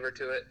flavor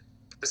to it.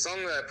 The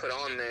song that I put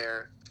on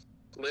there,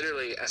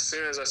 literally as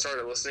soon as I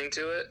started listening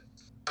to it,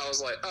 I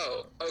was like,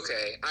 oh,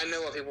 okay, I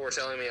know what people were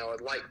telling me I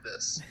would like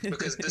this,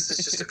 because this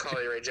is just a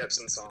Carly Rae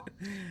Jepsen song.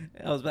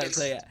 I was about to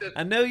say,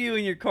 I know you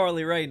and your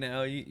Carly Rae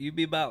now. You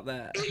be about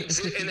that.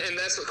 And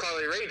that's what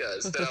Carly Rae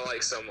does that I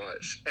like so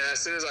much. And as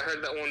soon as I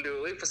heard that one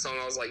Dua Lipa song,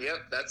 I was like,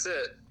 yep, that's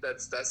it.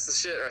 That's the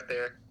shit right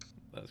there.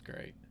 That's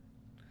great.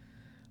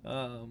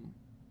 I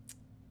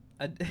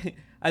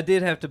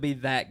did have to be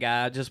that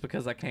guy just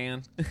because I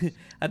can.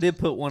 I did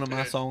put one of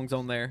my songs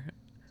on there.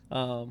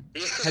 Have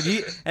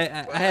you?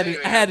 I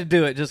had to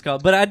do it just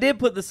cause. But I did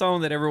put the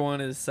song that everyone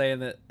is saying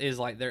that is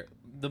like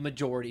the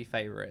majority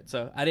favorite.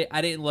 So I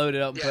didn't load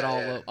it up and put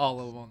all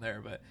of them on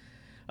there. But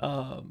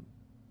I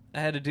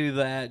had to do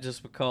that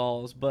just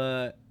because.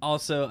 But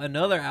also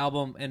another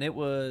album, and it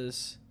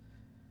was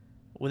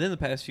within the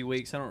past few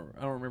weeks. I don't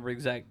remember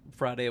exact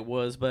Friday it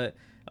was, but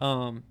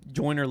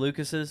Joyner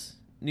Lucas's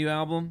new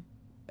album,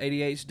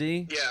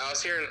 ADHD. Yeah, I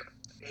was hearing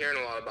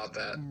a lot about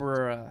that.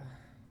 Bruh.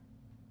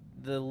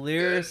 The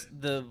lyricist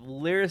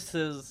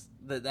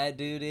that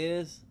dude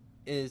is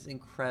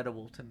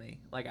incredible to me.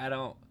 Like, I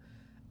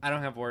I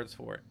don't have words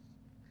for it.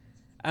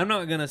 I'm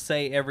not gonna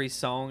say every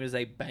song is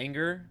a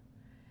banger,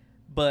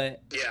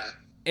 but yeah,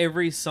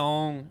 every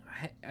song,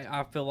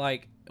 I feel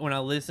like when I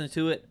listen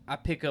to it, I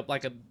pick up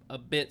like a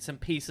bits and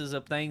pieces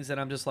of things that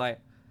I'm just like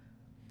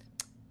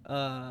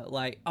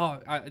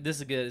this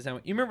is good.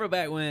 You remember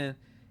back when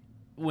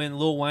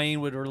Lil Wayne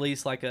would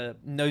release like a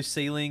No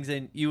Ceilings,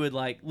 and you would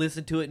like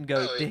listen to it and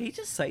go, oh, did he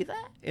just say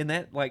that? And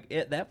that like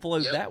that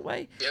flowed yep, that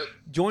way. Yep.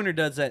 Joyner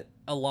does that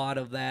a lot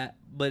of that,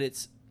 but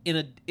it's in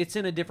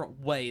a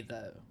different way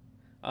though.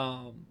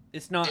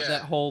 It's not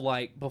that whole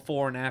like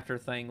before and after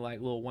thing like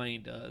Lil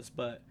Wayne does,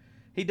 but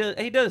he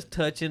does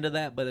touch into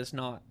that, but it's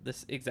not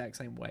this exact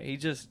same way.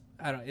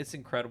 It's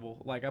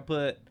incredible. Like I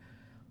put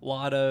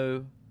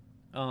Lotto,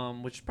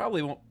 which is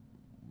probably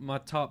my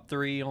top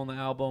 3 on the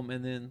album,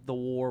 and then The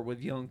War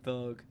with Young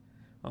Thug.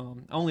 I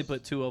only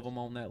put 2 of them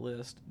on that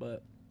list,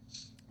 but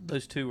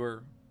those 2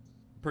 are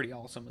pretty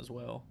awesome as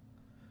well.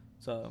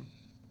 So,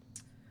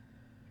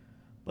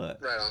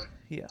 but right on.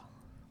 Yeah.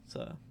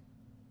 So,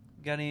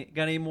 got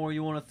any more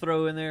you want to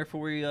throw in there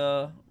before we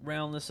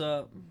round this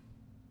up?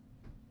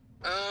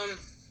 I'm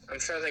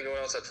trying to think of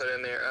what else I put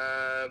in there.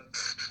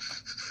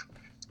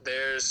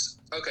 There's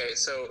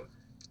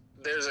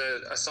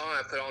a song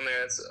I put on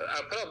there.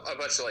 I put up a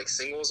bunch of like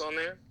singles on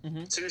there.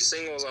 Mm-hmm. 2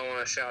 singles I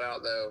want to shout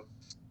out though.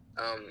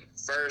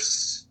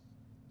 First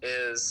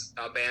is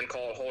a band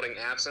called Holding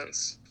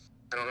Absence.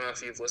 I don't know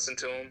if you've listened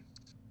to them.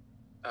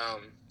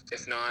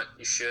 If not,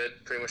 you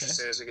should pretty much as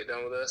soon as we get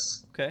done with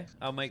this. Okay,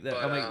 I'll make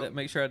that.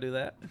 Make sure I do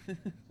that.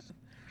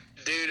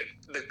 Dude,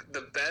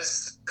 the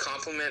best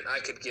compliment I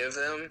could give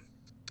them,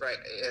 right,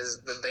 is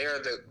that they're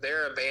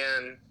a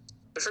band.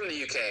 They're from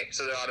the UK,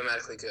 so they're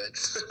automatically good.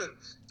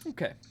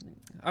 Okay,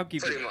 I'll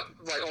keep pretty much,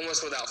 like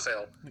almost without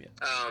fail. Yeah.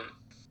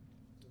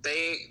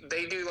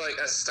 They do like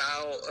a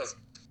style of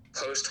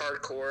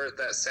post-hardcore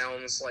that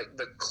sounds like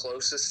the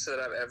closest that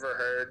I've ever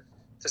heard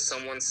to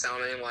someone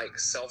sounding like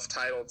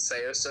self-titled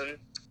Seosin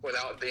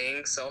without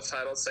being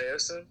self-titled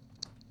Seosin.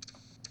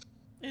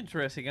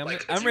 Interesting. I'm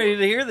ready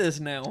to hear this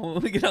now. When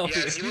we get off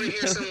here. If you want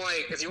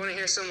to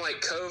hear some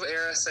like Cove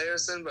era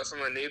Seosin, but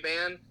from a new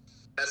band,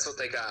 that's what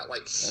they got.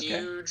 Like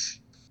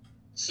huge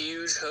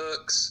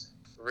hooks.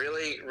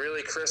 Really,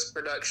 really crisp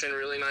production,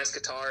 really nice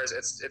guitars.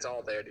 It's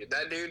all there, dude.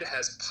 That dude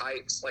has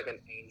pipes like an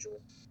angel.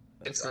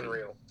 It's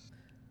unreal.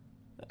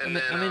 And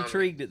I'm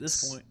intrigued at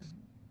this point.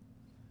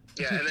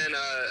 Yeah, and then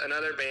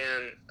another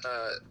band,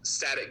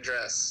 Static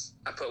Dress.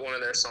 I put one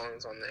of their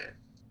songs on there.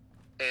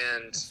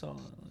 And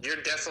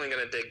you're definitely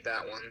going to dig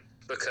that one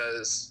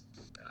because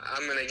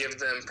I'm going to give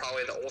them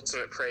probably the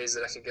ultimate praise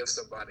that I can give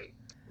somebody.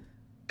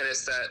 And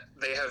it's that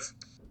they have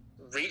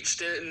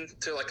reached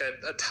into like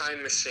a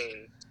time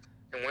machine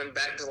and went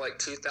back to like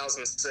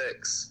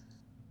 2006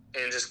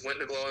 and just went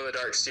to Glow in the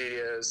Dark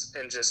Studios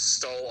and just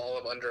stole all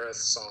of Under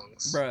Oath's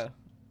songs. Bruh,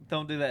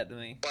 don't do that to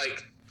me.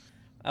 Like,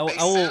 I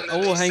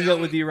will hang up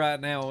with you right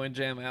now and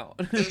jam out.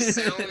 They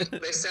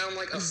sound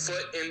like a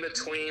foot in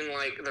between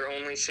like They're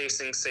Only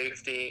Chasing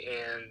Safety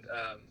and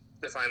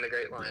Define the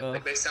Great Line.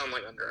 Like they sound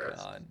like Under Oath.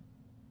 God.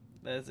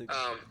 That's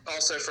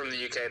also from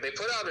the UK. They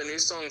put out a new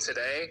song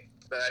today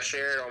that I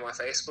shared on my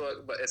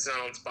Facebook, but it's not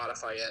on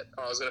Spotify yet.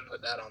 I was going to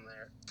put that on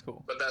there.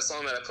 Cool. But that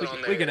song that I put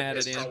on there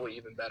is probably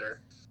even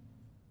better.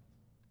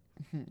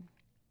 But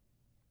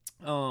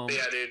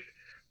yeah, dude.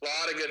 A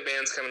lot of good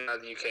bands coming out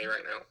of the UK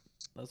right now.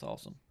 That's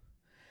awesome.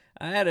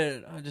 I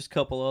added just a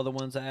couple other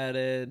ones I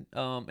added,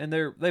 and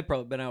they've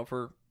probably been out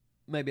for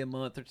maybe a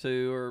month or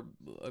 2 or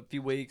a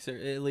few weeks or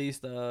at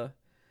least.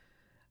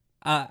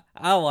 I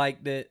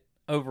liked it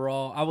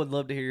overall. I would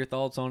love to hear your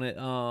thoughts on it.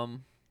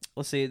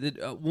 Let's see.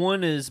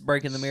 One is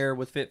Breaking the Mirror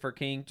with Fit for a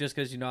King, just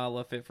because I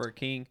love Fit for a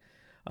King.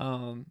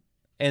 And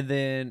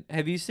then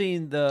have you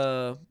seen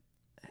the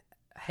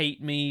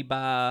Hate Me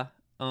by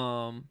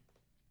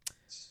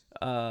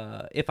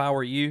If I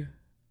Were You?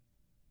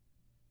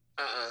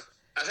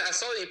 I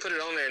saw that you put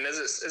it on there, and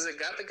is it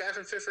got the guy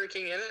from Fit for a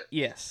King in it?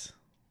 Yes.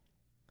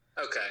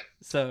 Okay.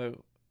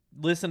 So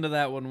listen to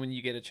that one when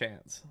you get a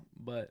chance.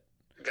 But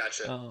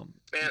gotcha.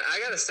 Man, I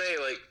gotta say,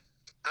 like,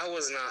 I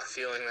was not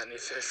feeling that new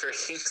Fit for a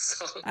King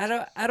song.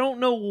 I don't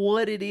know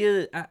what it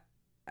is.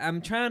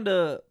 I'm trying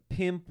to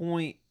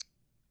pinpoint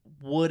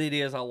what it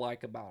is I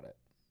like about it.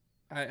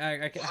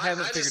 I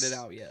haven't figured it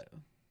out yet.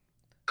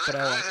 But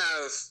I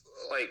have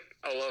like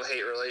a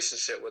love-hate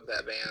relationship with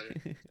that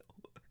band.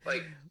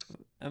 Like,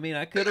 I mean,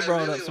 I could have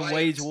brought up some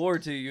Wage War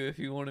to you if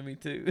you wanted me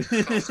to.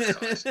 Oh,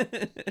 gosh.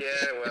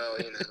 Yeah, well,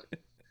 you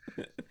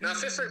know. Now,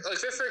 Fit for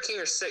a King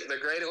are sick. They're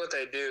great at what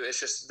they do. It's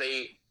just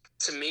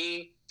to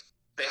me,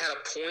 they had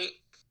a point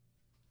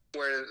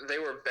where they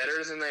were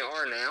better than they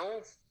are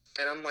now,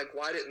 and I'm like,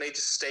 why didn't they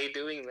just stay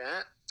doing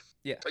that?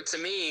 Yeah. Like, to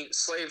me,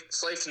 Slave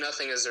to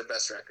Nothing is their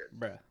best record.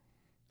 Bruh.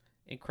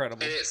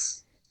 Incredible. And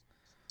it's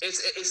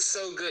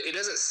so good. It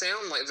doesn't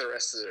sound like the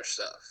rest of their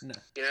stuff. No.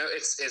 You know,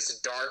 it's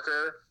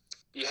darker.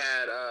 You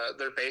had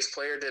their bass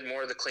player did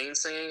more of the clean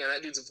singing, and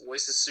that dude's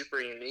voice is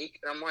super unique.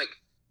 And I'm like,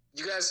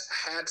 you guys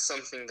had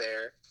something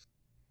there,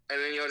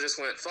 and then y'all just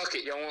went, fuck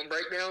it, y'all want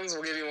breakdowns?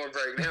 We'll give you more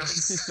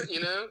breakdowns,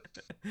 you know?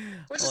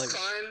 Which is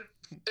fine.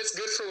 It's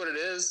good for what it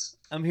is.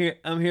 I'm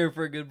here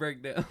for a good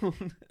breakdown.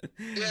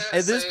 Yeah,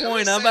 At this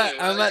point, I'm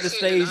about to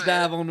stage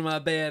dive onto my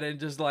bed and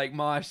just like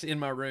mosh in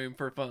my room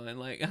for fun.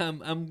 Like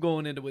I'm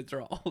going into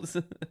withdrawals.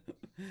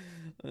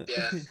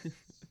 Yeah.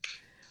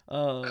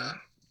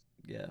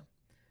 Yeah.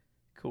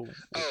 Cool.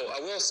 Oh, I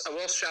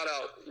will shout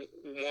out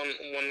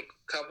one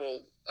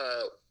couple,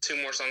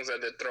 2 more songs I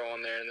did throw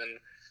on there, and then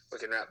we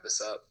can wrap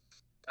this up.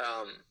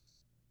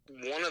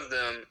 One of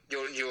them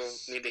you'll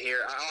need to hear.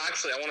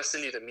 I want to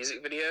send you the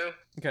music video.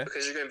 Okay.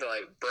 Because you're gonna be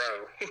like,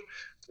 bro,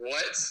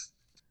 what? It's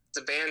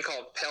a band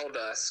called Pale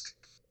Dusk.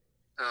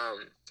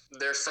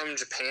 They're from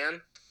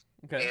Japan.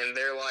 Okay. And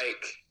they're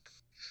like,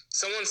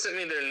 someone sent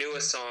me their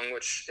newest song,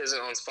 which isn't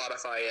on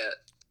Spotify yet,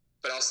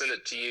 but I'll send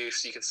it to you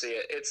so you can see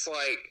it. It's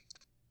like,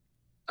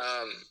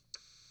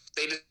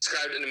 they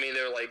described it to me.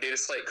 They were like, dude,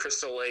 it's like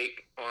Crystal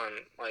Lake on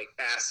like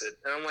acid,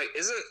 and I'm like,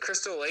 isn't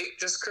Crystal Lake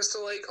just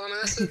Crystal Lake on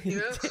acid? You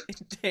know,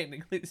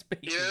 technically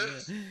speaking. Yeah.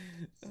 Yeah.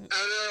 And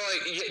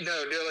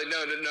they're like,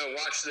 no,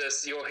 watch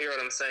this. You'll hear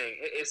what I'm saying.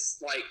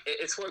 It's like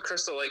it's what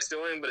Crystal Lake's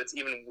doing, but it's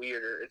even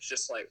weirder. It's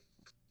just like,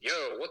 yo,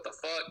 what the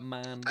fuck?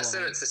 Mind I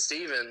sent it to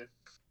Steven.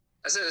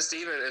 And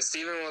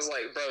Steven was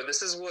like, bro,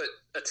 this is what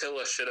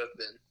Attila should have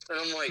been. And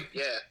I'm like,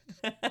 yeah.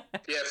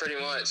 Yeah, pretty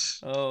much.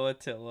 Oh,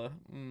 Attila.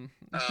 And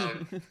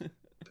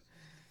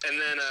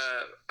then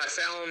I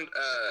found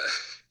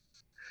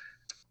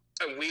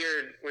a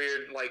weird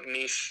like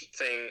niche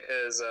thing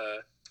is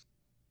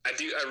I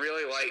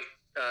really like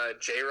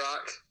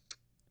J-rock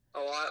a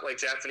lot, like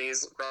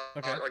Japanese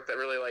rock, like that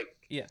really like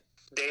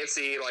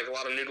dancey, like a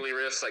lot of noodly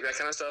riffs, like that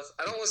kind of stuff.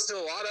 I don't listen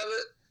to a lot of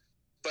it,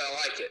 but I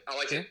like it. I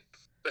like it.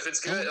 If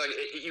it's good, like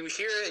you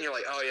hear it and you're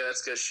like, oh yeah,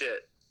 that's good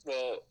shit.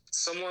 Well,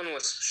 someone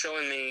was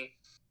showing me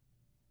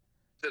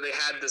that they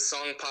had this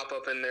song pop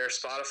up in their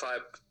Spotify,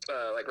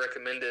 like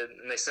recommended,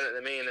 and they sent it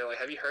to me, and they're like,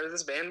 have you heard of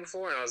this band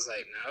before? And I was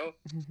like, no.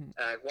 And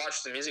I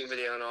watched the music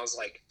video, and I was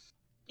like,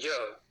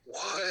 yo,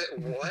 what?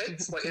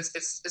 Like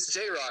it's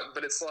J-rock,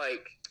 but it's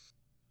like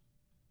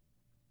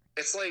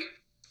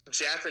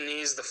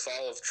Japanese The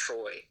Fall of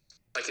Troy.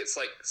 Like it's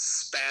like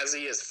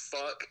spazzy as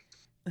fuck.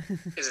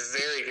 It's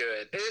very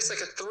good. It's like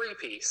a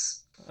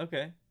 3-piece.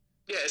 Okay.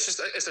 Yeah,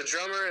 it's a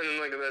drummer and then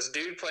like this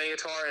dude playing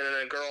guitar and then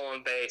a girl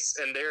on bass,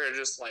 and they're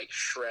just like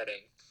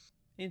shredding.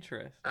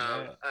 Interesting.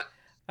 I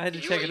had to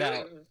check it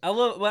out. I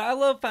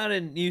love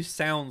finding new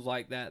sounds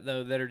like that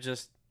though that are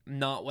just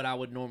not what I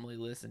would normally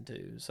listen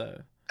to.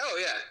 So. Oh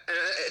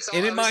yeah,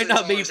 and it might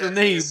not be for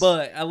me,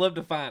 but I love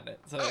to find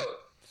it. So. Oh,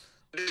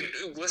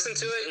 dude, listen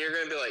to it and you're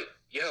gonna be like,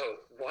 yo,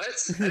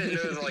 what? I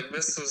didn't know like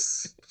this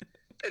was.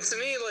 And to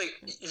me,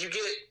 like, you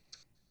get,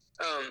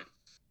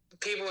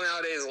 people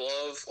nowadays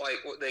love,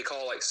 like, what they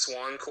call, like,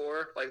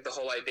 swancore, like, the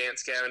whole, like,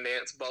 Dance Gavin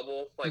Dance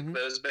bubble, like,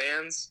 those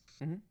bands.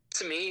 Mm-hmm.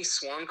 To me,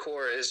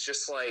 swancore is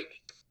just,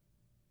 like,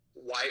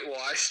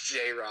 whitewashed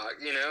J-rock,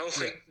 you know?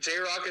 Like,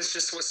 J-rock is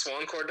just what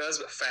swancore does,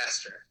 but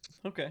faster.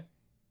 Okay.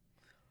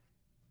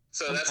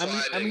 So that's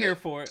why I'm here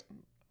for it.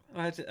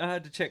 I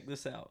had to check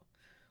this out.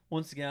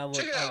 Once again,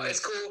 check it out. It's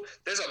cool.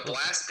 There's a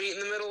blast beat in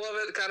the middle of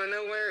it, kind of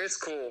nowhere. It's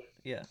cool.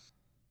 Yeah.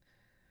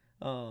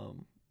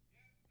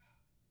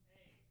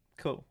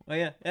 Cool. Oh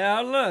yeah.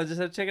 I don't know. I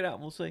just had to check it out.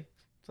 We'll see.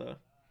 So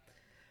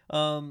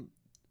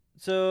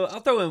I'll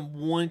throw in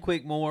one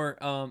quick more.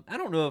 I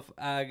don't know if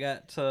I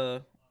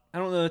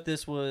don't know if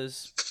this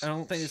was. I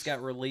don't think this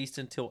got released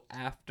until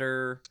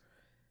after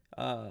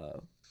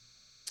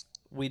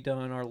we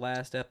done our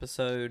last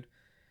episode.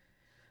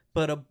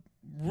 But a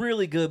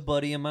really good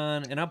buddy of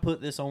mine, and I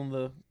put this on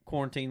the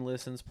Quarantine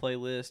Listens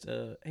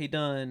playlist. He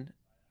done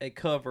a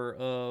cover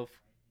of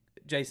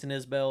Jason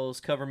Isbell's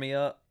 "Cover Me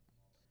Up,"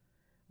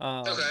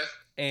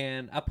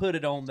 and I put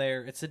it on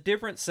there. It's a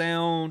different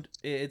sound.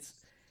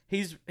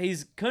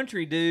 He's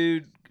country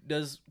dude,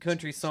 does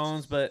country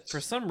songs, but for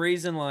some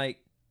reason, like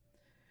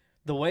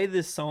the way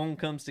this song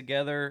comes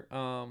together,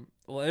 well,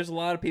 there's a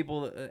lot of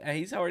people.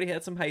 He's already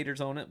had some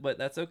haters on it, but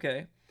that's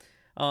okay.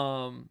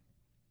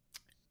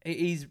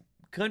 He's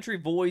country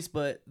voice,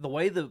 but the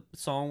way the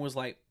song was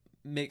like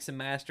mixed and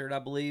mastered, I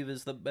believe,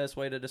 is the best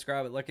way to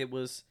describe it. Like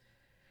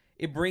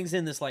it brings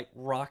in this like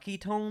rocky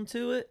tone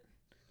to it,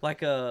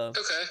 like that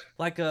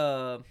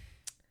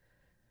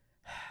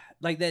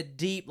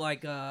deep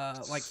like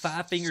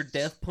Five Finger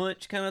Death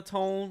Punch kind of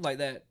tone, like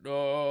that.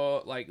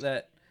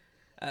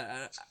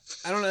 I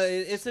don't know.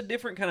 It's a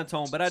different kind of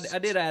tone, but I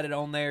did add it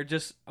on there.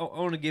 Just I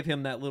want to give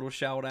him that little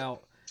shout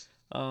out.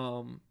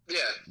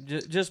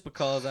 Just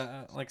because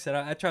like I said,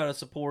 I try to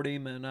support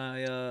him and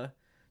I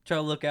try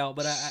to look out.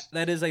 But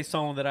that is a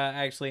song that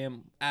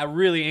I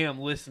really am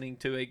listening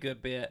to a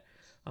good bit.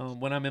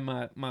 When I'm in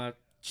my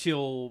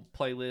chill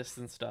playlist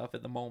and stuff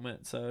at the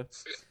moment, so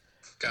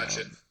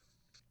gotcha.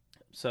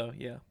 So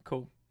yeah,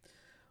 cool.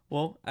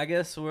 Well, I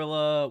guess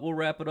we'll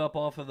wrap it up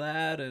off of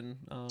that and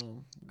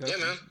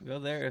go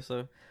there.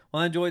 So,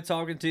 well, I enjoyed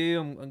talking to you.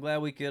 I'm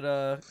glad we could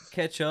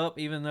catch up,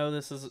 even though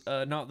this is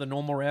not the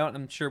normal route.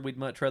 I'm sure we'd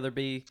much rather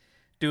be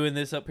doing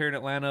this up here in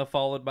Atlanta,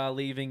 followed by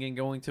leaving and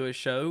going to a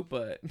show.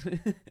 But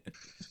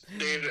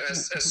dude,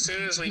 as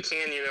soon as we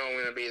can, I'm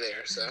gonna be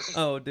there. So.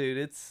 Oh,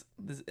 dude,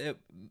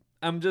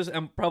 I'm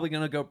probably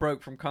gonna go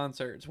broke from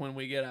concerts when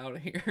we get out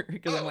of here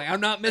because I'm like,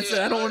 I'm not missing.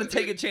 I don't want to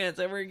take a chance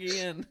ever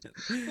again.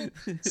 See,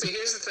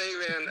 here's the thing,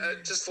 man.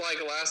 Just like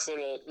last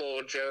little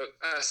joke,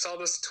 I saw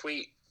this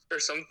tweet or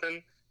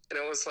something, and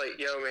it was like,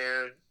 "Yo,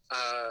 man,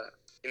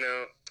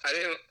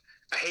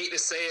 I hate to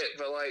say it,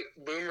 but like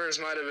boomers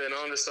might have been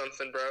onto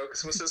something, bro.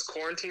 Because once this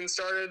quarantine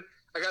started,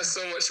 I got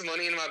so much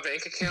money in my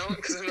bank account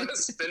because I'm not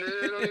spending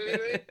it on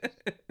anything."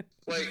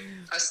 Like,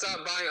 I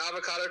stopped buying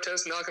avocado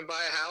toast, now I can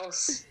buy a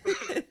house.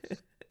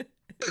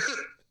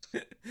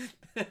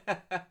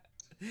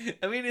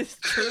 I mean, it's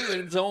true in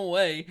its own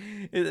way.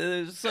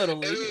 It's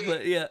subtly,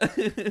 but yeah.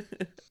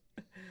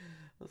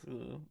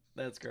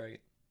 That's great.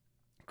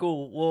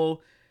 Cool.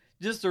 Well,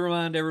 just to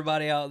remind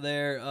everybody out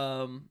there,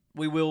 I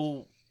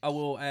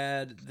will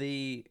add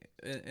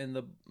in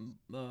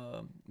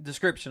the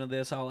description of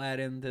this, I'll add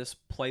in this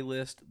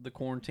playlist, the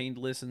Quarantined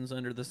Listens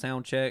under the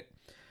Soundcheck.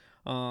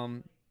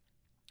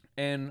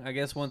 And I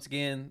guess once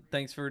again,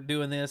 thanks for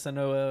doing this. I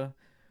know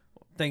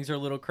things are a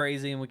little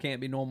crazy and we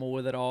can't be normal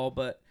with it all,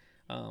 but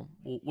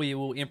we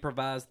will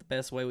improvise the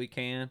best way we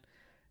can.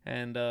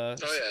 And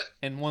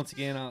and once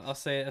again, I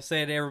say it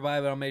to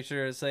everybody, but I'll make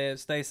sure to say it.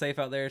 Stay safe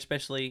out there,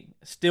 especially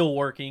still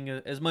working.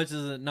 As much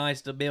as it's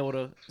nice to be able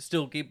to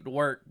still keep it to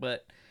work,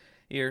 but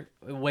you're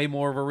way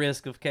more of a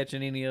risk of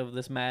catching any of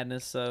this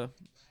madness. So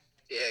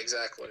yeah,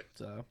 exactly.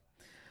 So,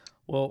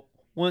 well.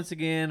 Once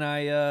again,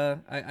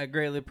 I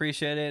greatly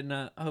appreciate it, and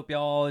I hope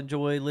y'all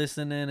enjoy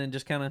listening and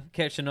just kind of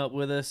catching up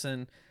with us,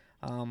 and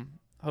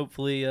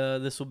hopefully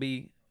this will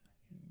be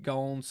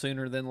gone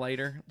sooner than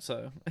later.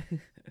 So,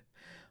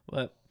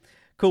 but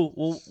cool.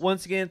 Well,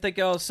 once again, thank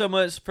y'all so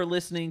much for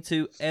listening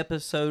to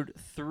episode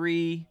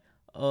 3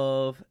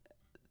 of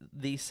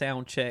the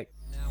Soundcheck.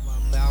 Now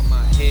I bow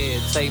my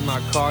head, take my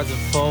cards and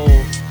fold.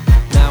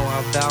 Now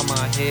I bow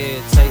my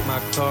head, take my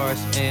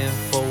cards and